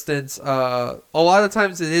for instance, a lot of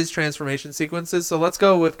times it is transformation sequences. So let's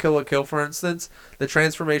go with Kill la Kill, for instance. The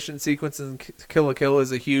transformation sequence in Kill la Kill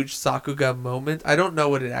is a huge Sakuga moment. I don't know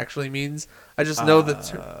what it actually means. I just know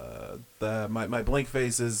that my blank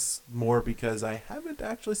face is more because I haven't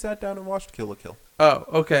actually sat down and watched Kill la Kill. Oh,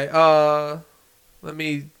 okay. Let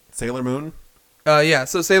me... Sailor Moon? Yeah,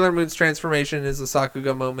 so Sailor Moon's transformation is a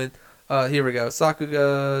Sakuga moment. Here we go.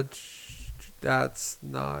 Sakuga... That's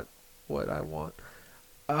not what I want.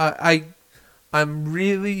 I'm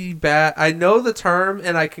really bad. I know the term,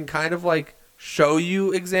 and I can kind of like show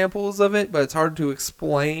you examples of it, but it's hard to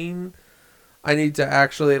explain. I need to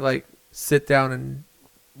actually like sit down and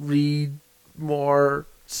read more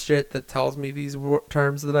shit that tells me these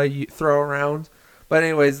terms that I throw around. But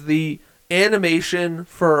anyways, the animation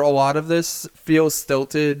for a lot of this feels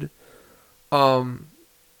stilted, and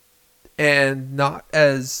not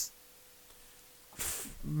as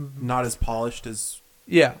polished as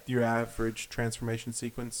your average transformation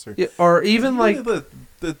sequence, or even like the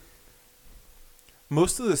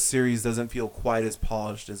most of the series doesn't feel quite as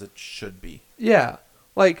polished as it should be. Yeah,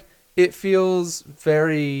 like it feels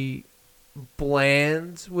very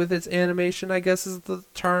bland with its animation, I guess is the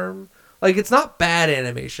term. Like, it's not bad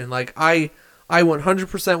animation. Like, I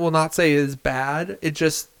 100% will not say it is bad. It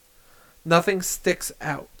just, nothing sticks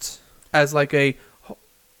out as like a,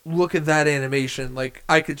 look at that animation. Like,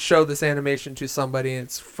 I could show this animation to somebody and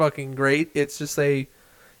it's fucking great. It's just it's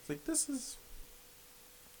like, this is...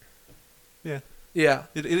 Yeah. Yeah.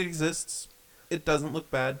 It exists. It doesn't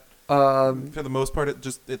look bad. For the most part,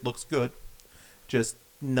 it looks good. Just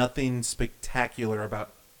nothing spectacular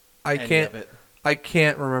about any of it. I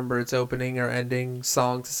can't remember its opening or ending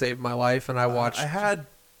song to save my life, and I watched... I had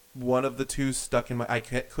one of the two stuck in my...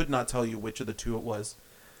 could not tell you which of the two it was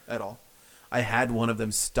at all. I had one of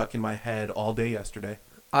them stuck in my head all day yesterday.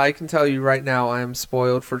 I can tell you right now, I am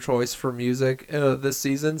spoiled for choice for music this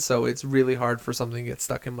season, so it's really hard for something to get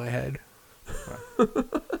stuck in my head.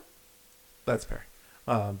 That's fair.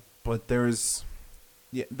 But there's...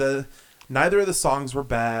 neither of the songs were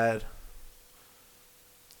bad.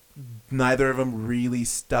 Neither of them really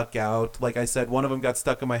stuck out. Like I said, one of them got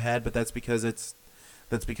stuck in my head, but that's because it's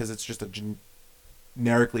just a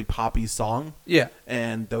generically poppy song. Yeah.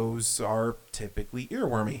 And those are typically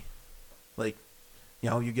earwormy. Like,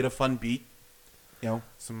 you get a fun beat,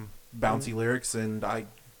 some bouncy lyrics, and I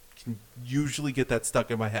can usually get that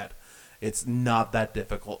stuck in my head. It's not that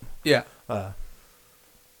difficult. Yeah. There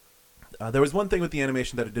was one thing with the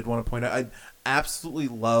animation that I did want to point out. I absolutely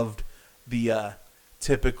loved the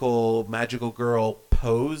typical magical girl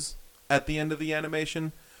pose at the end of the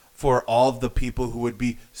animation for all of the people who would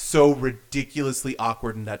be so ridiculously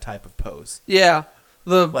awkward in that type of pose. Yeah.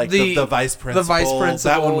 The vice principal. The vice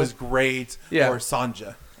principal. That one was great. Yeah. Or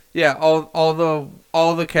Sanja. Yeah,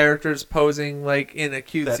 all the characters posing like in a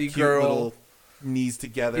cutesy That cute girl, little knees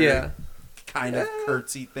together. Yeah. Kind of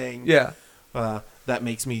curtsy thing. Yeah. That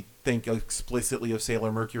makes me think explicitly of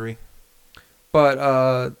Sailor Mercury. But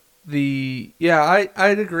I'd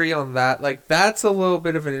agree on that. Like, that's a little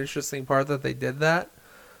bit of an interesting part that they did that,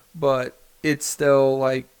 but it's still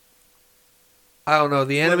like, I don't know,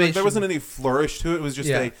 the animation. There wasn't any flourish to it. It was just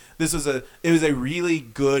it was a really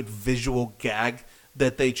good visual gag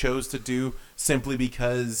that they chose to do simply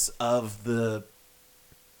because of the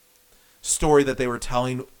story that they were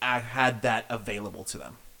telling. I had that available to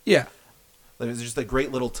them. Yeah. It was just a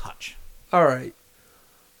great little touch. All right.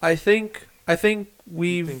 I think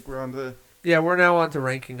we've... I think we're on to... Yeah, we're now on to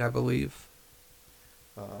ranking, I believe.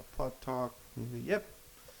 Plot talk. Yep.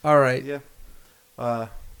 All right. Yeah.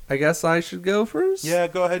 I guess I should go first? Yeah,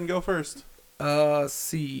 go ahead and go first.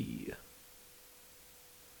 See.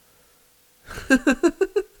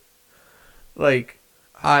 Like,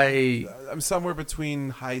 I'm somewhere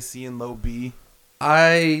between high C and low B.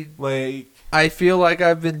 I feel like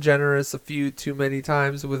I've been generous a few too many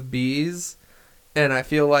times with B's, and I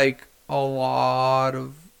feel like a lot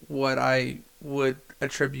of what I would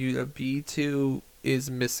attribute a B to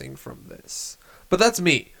is missing from this. But that's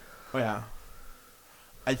me. Oh, yeah.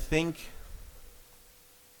 I think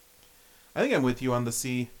I'm with you on the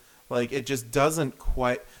C. Like, it just doesn't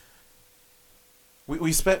quite...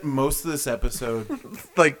 We spent most of this episode...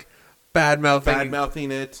 like,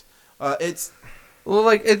 bad-mouthing it. It's... Well,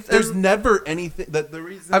 like, it's... There's never anything... The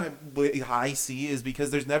reason I'm high C is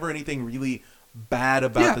because there's never anything really bad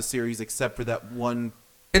about the series except for that one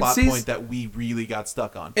plot point that we really got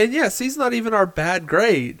stuck on. And yeah, C's not even our bad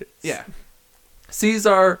grade. Yeah. C's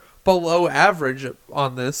are below average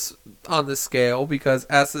on this scale because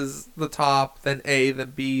S is the top, then A,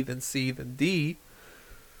 then B, then C, then D.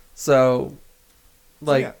 So,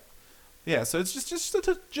 like... Yeah, so it's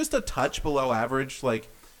just a touch below average. Like,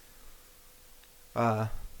 I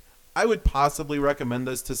would possibly recommend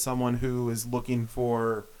this to someone who is looking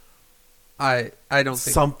for... I don't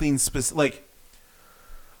think... Something specific.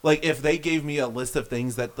 Like, if they gave me a list of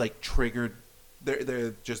things that, like, triggered...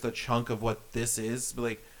 They're just a chunk of what this is.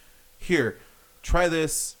 Like, here, try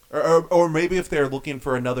this. Or maybe if they're looking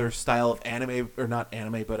for another style of anime... Or not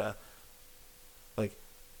anime, but, like...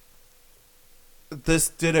 This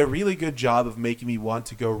did a really good job of making me want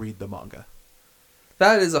to go read the manga.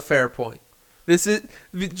 That is a fair point. This is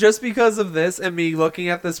just because of this and me looking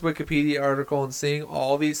at this Wikipedia article and seeing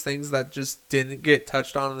all these things that just didn't get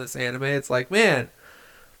touched on in this anime. It's like, man,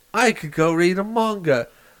 I could go read a manga.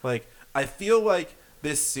 Like, I feel like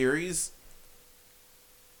this series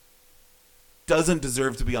doesn't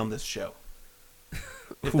deserve to be on this show.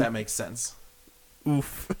 If that makes sense.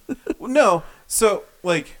 Oof. No, so,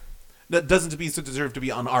 like, that doesn't deserve to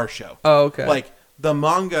be on our show. Oh, okay. Like, the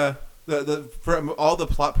manga... from all the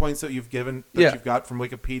plot points that you've given, you've got from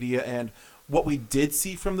Wikipedia, and what we did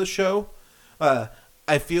see from the show,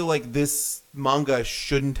 I feel like this manga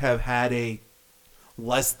shouldn't have had a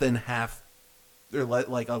less than half, or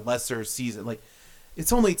like a lesser season. Like,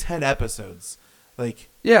 it's only 10 episodes. Like,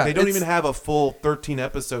 they don't even have a full 13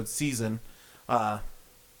 episode season. I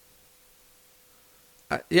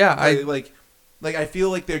feel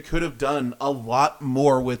like they could have done a lot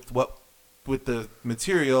more with the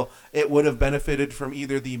material. It would have benefited from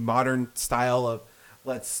either the modern style of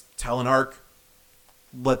let's tell an arc,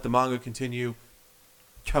 let the manga continue,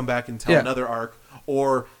 come back and tell another arc,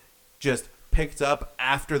 or just picked up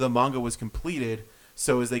after the manga was completed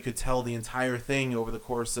so as they could tell the entire thing over the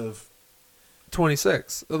course of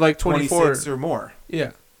 26, like 24 26 or more.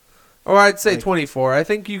 Yeah. Or I'd say Like- 24. I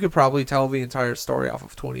think you could probably tell the entire story off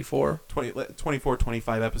of 24. 24,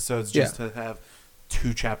 25 episodes just to have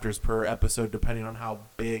 2 chapters per episode, depending on how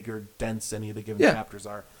big or dense any of the given chapters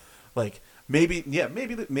are. Like, maybe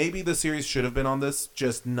the series should have been on this,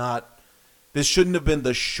 just not. This shouldn't have been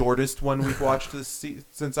the shortest one we've watched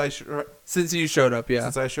Since you showed up, yeah.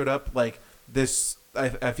 Since I showed up, like this,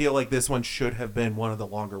 I feel like this one should have been one of the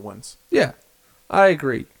longer ones. Yeah, I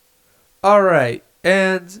agree. All right,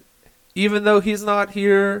 and even though he's not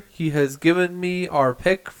here, he has given me our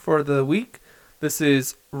pick for the week. This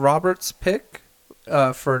is Robert's pick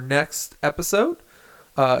for next episode.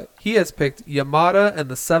 He has picked Yamada and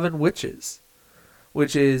the Seven Witches,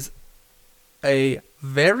 which is a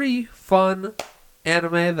very fun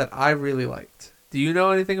anime that I really liked. Do you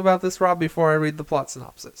know anything about this, Rob, before I read the plot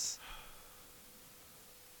synopsis?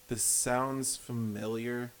 This sounds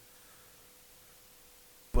familiar,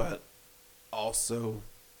 but also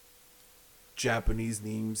Japanese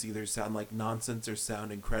names either sound like nonsense or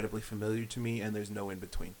sound incredibly familiar to me, and there's no in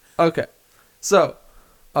between. Okay. So,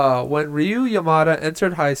 when Ryu Yamada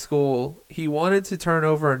entered high school, he wanted to turn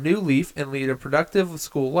over a new leaf and lead a productive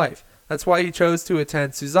school life. That's why he chose to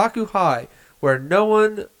attend Suzaku High, where no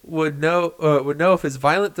one would know of his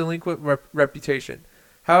violent delinquent reputation.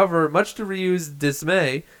 However, much to Ryu's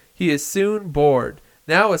dismay, he is soon bored.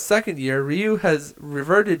 Now a second year, Ryu has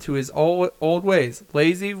reverted to his old ways,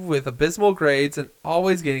 lazy with abysmal grades and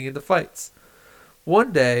always getting into fights.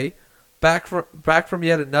 One day, back from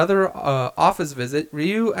yet another office visit,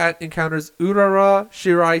 Ryu encounters Urara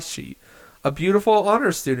Shiraishi, a beautiful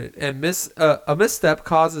honor student, and a misstep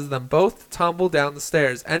causes them both to tumble down the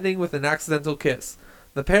stairs, ending with an accidental kiss.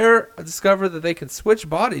 The pair discover that they can switch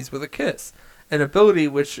bodies with a kiss, an ability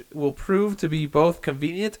which will prove to be both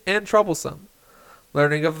convenient and troublesome.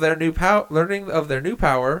 Learning of their new power,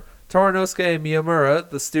 Torinosuke Miyamura,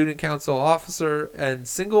 the student council officer and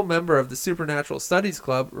single member of the Supernatural Studies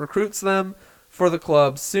Club, recruits them for the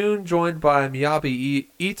club, soon joined by Miyabi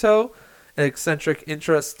Ito, an eccentric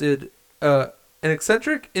interested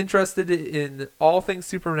in all things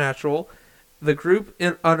supernatural. The group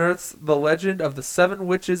unearths the legend of the 7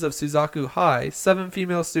 witches of Suzaku High, 7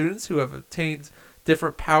 female students who have obtained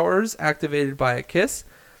different powers activated by a kiss,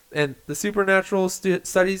 and the Supernatural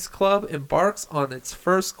Studies Club embarks on its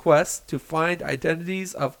first quest to find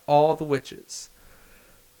identities of all the witches.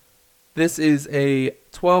 This is a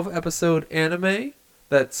 12-episode anime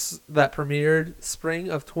that premiered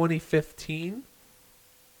spring of 2015.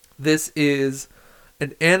 This is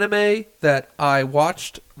an anime that I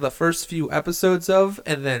watched the first few episodes of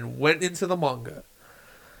and then went into the manga.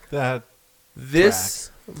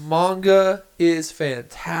 This manga is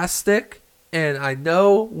fantastic, and I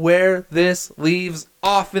know where this leaves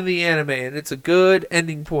off in the anime, and it's a good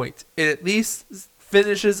ending point. It at least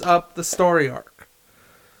finishes up the story arc.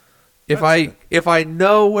 If I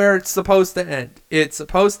know where it's supposed to end, it's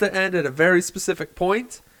supposed to end at a very specific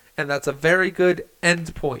point, and that's a very good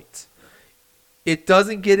end point. It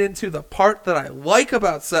doesn't get into the part that I like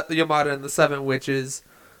about Yamada and the 7 Witches,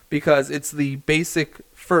 because it's the basic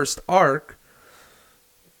first arc,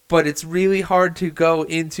 but it's really hard to go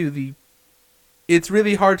into it's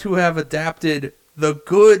really hard to have adapted the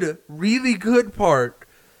good, really good part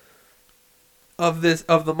of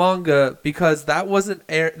the manga, because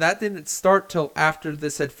that didn't start till after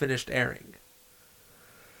this had finished airing.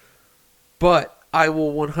 But I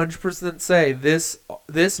will 100% say this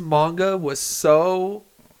manga was so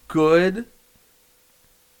good,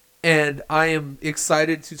 and I am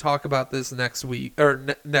excited to talk about this next week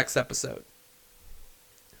or next episode.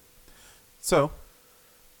 So,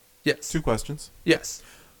 yes, 2 questions. Yes.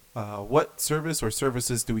 What service or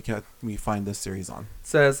services do we find this series on? It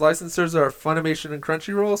says licensors are Funimation and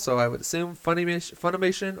Crunchyroll, so I would assume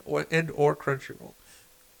Funimation or Crunchyroll.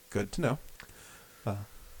 Good to know.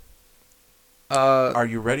 Are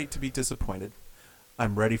you ready to be disappointed?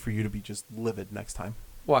 I'm ready for you to be just livid next time.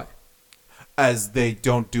 Why? As they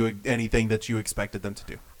don't do anything that you expected them to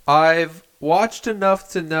do. I've watched enough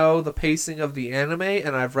to know the pacing of the anime,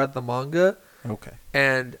 and I've read the manga. Okay.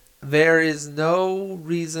 And there is no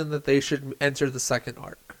reason that they should enter the second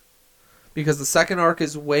arc, because the second arc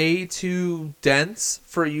is way too dense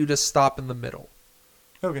for you to stop in the middle.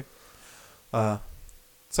 Okay.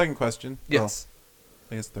 Second question. Yes.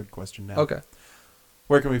 I guess third question now. Okay.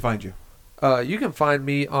 Where can we find you? You can find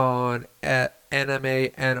me on at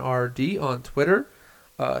AnimeNRD on Twitter.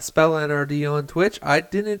 Spell NRD on Twitch. I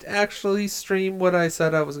didn't actually stream what I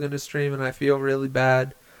said I was going to stream, and I feel really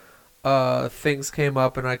bad. Things came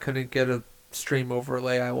up and I couldn't get a stream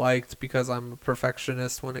overlay I liked, because I'm a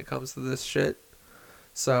perfectionist when it comes to this shit.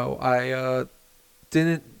 So I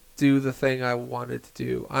didn't do the thing I wanted to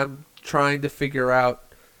do. I'm trying to figure out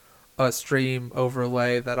a stream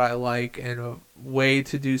overlay that I like and a way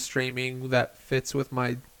to do streaming that fits with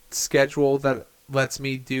my schedule that lets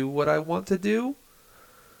me do what I want to do.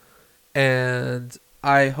 And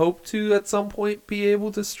I hope to at some point be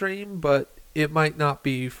able to stream, but it might not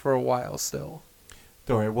be for a while still.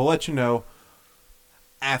 Don't worry, we'll let you know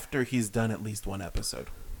after he's done at least one episode.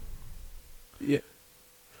 Yeah.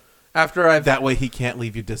 After I've... That way he can't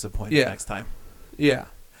leave you disappointed next time. Yeah.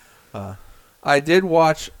 I did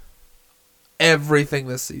watch everything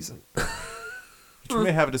this season. Which we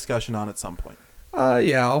may have a discussion on at some point.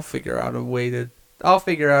 Yeah, I'll figure out a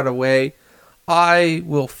way. I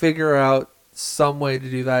will figure out some way to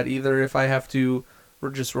do that. Either if I have to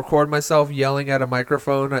just record myself yelling at a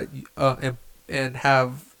microphone and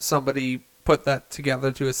have somebody put that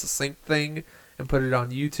together to a succinct thing and put it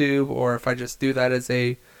on YouTube, or if I just do that as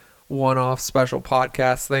a one-off special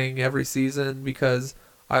podcast thing every season, because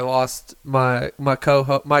I lost my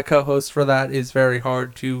co-host for that is very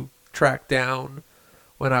hard to track down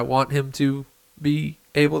when I want him to be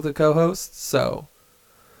able to co-host. So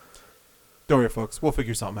don't worry, folks, we'll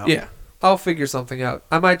figure something out. Yeah, I'll figure something out.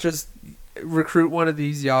 I might just recruit one of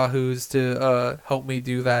these yahoos to help me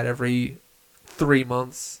do that every 3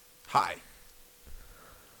 months. Hi.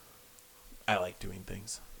 I like doing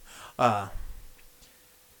things.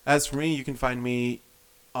 As for me, you can find me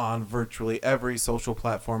on virtually every social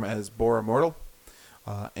platform as Bore Immortal.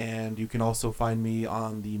 And you can also find me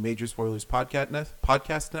on the Major Spoilers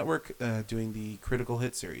podcast network doing the Critical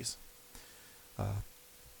Hit series.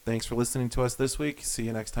 Thanks for listening to us this week. See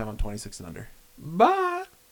you next time on 26 and Under. Bye!